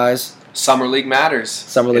 from you guys? Summer League matters.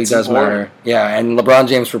 Summer League does matter. Yeah, and LeBron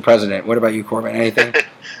James for president. What about you, Corbin? Anything?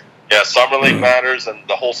 Yeah, Summer League matters, and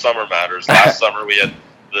the whole summer matters. Last summer we had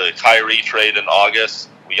the Kyrie trade in August.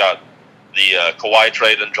 We got the Kawhi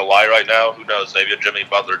trade in July right now. Who knows? Maybe a Jimmy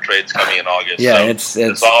Butler trade's coming in August. Yeah, so it's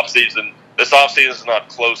this offseason is not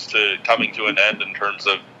close to coming to an end in terms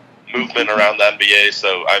of movement around the NBA,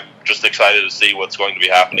 so I'm just excited to see what's going to be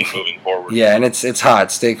happening moving forward. Yeah, and it's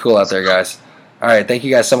hot. Stay cool out there, guys. All right, thank you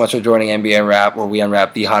guys so much for joining NBA Wrap, where we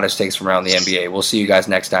unwrap the hottest takes from around the NBA. We'll see you guys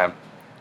next time.